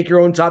essentially make your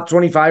own top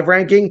 25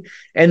 ranking,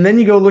 and then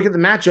you go look at the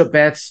matchup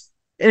bets.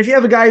 And if you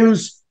have a guy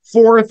who's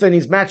 4th and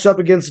he's matched up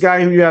against a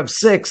guy who you have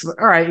 6th,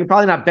 all right, you're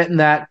probably not betting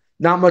that.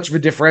 Not much of a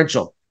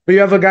differential. But you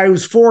have a guy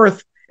who's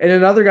 4th and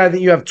another guy that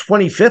you have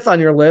 25th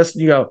on your list,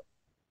 and you go,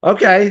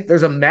 okay,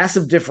 there's a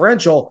massive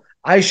differential.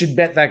 I should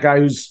bet that guy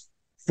who's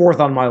 4th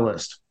on my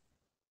list.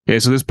 Okay,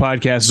 so this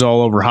podcast is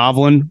all over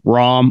Hovland,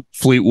 Rahm,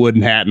 Fleetwood,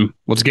 and Hatton.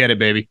 Let's get it,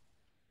 baby.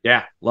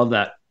 Yeah, love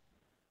that.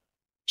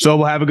 So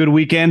we'll have a good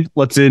weekend.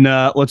 Let's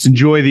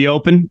enjoy the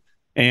Open,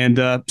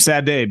 and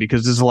sad day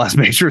because this is the last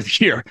major of the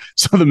year.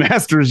 So the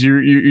Masters,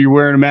 you're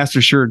wearing a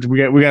Masters shirt. We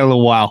got a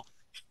little while.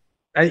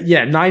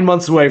 9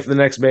 months away for the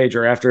next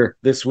major after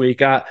this week.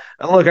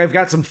 Look, I've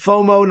got some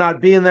FOMO not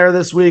being there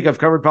this week. I've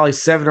covered probably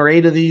 7 or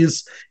 8 of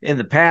these in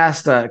the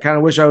past. Kind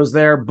of wish I was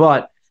there,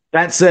 but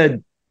that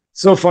said,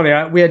 so funny.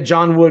 We had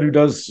John Wood, who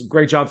does a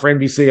great job for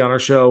NBC, on our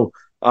show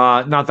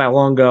not that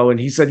long ago, and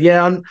he said,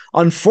 "Yeah,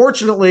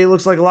 unfortunately, it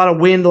looks like a lot of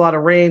wind, a lot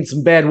of rain,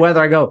 some bad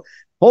weather." I go,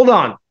 "Hold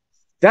on,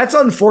 that's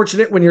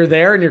unfortunate when you're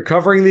there and you're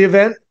covering the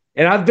event."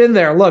 And I've been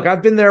there. Look,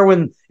 I've been there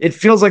when it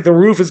feels like the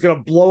roof is going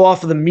to blow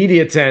off of the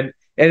media tent.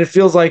 And it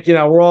feels like,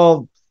 we're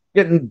all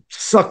getting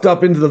sucked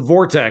up into the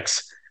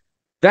vortex.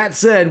 That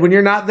said, when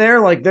you're not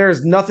there,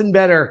 there's nothing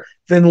better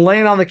than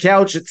laying on the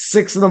couch at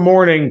 6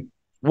 a.m,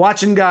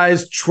 watching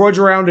guys trudge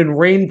around in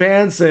rain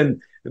pants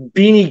and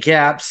beanie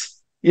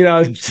caps,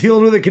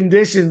 dealing with the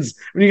conditions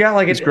when you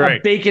got a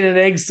bacon and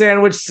egg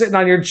sandwich sitting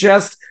on your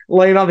chest,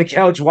 laying on the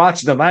couch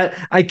watching them.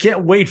 I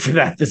can't wait for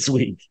that this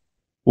week.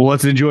 Well,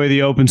 let's enjoy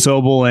the Open,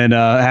 Sobel, and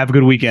have a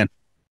good weekend.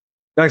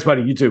 Thanks,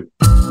 buddy. You too.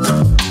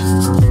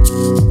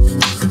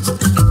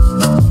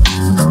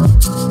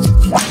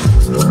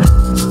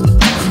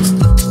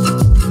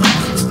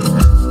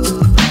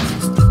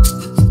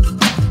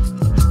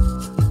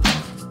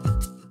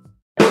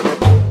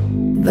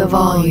 The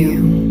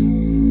volume.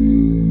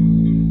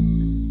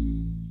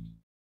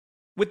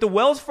 With the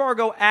Wells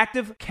Fargo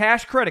Active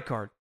Cash Credit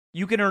Card,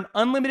 you can earn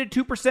unlimited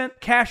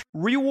 2% cash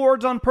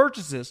rewards on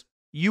purchases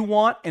you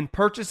want and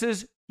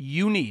purchases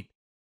you need.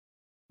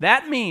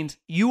 That means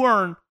you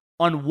earn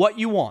on what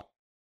you want,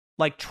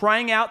 like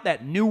trying out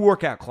that new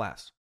workout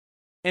class,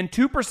 and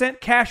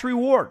 2% cash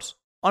rewards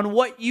on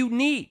what you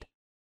need,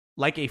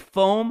 like a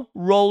foam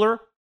roller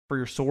for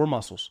your sore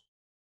muscles.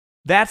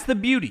 That's the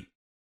beauty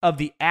of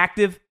the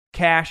Active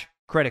Cash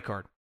Credit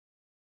Card.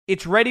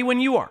 It's ready when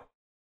you are,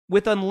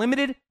 with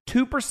unlimited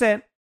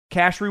 2%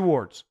 cash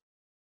rewards.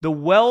 The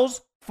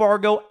Wells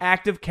Fargo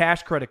Active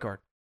Cash Credit Card.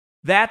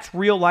 That's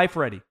real life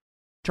ready.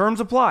 Terms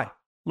apply.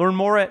 Learn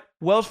more at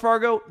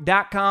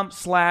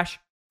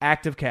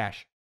wellsfargo.com/activecash.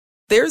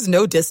 There's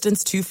no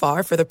distance too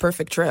far for the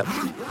perfect trip.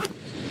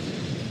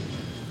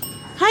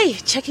 Hi,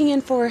 checking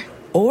in for...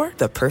 Or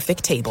the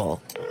perfect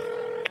table.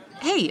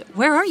 Hey,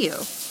 where are you?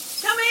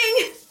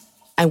 Coming!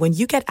 And when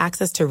you get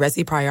access to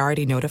Resi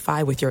Priority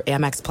Notify with your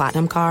Amex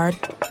Platinum card...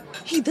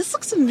 Hey, this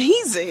looks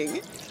amazing.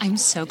 I'm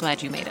so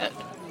glad you made it.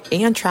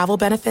 And travel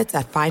benefits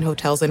at fine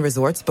hotels and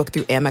resorts booked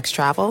through Amex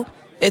Travel,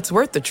 it's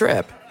worth the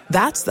trip.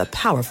 That's the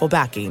powerful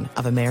backing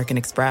of American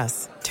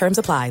Express. Terms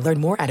apply. Learn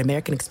more at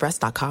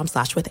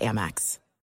americanexpress.com/withAmex.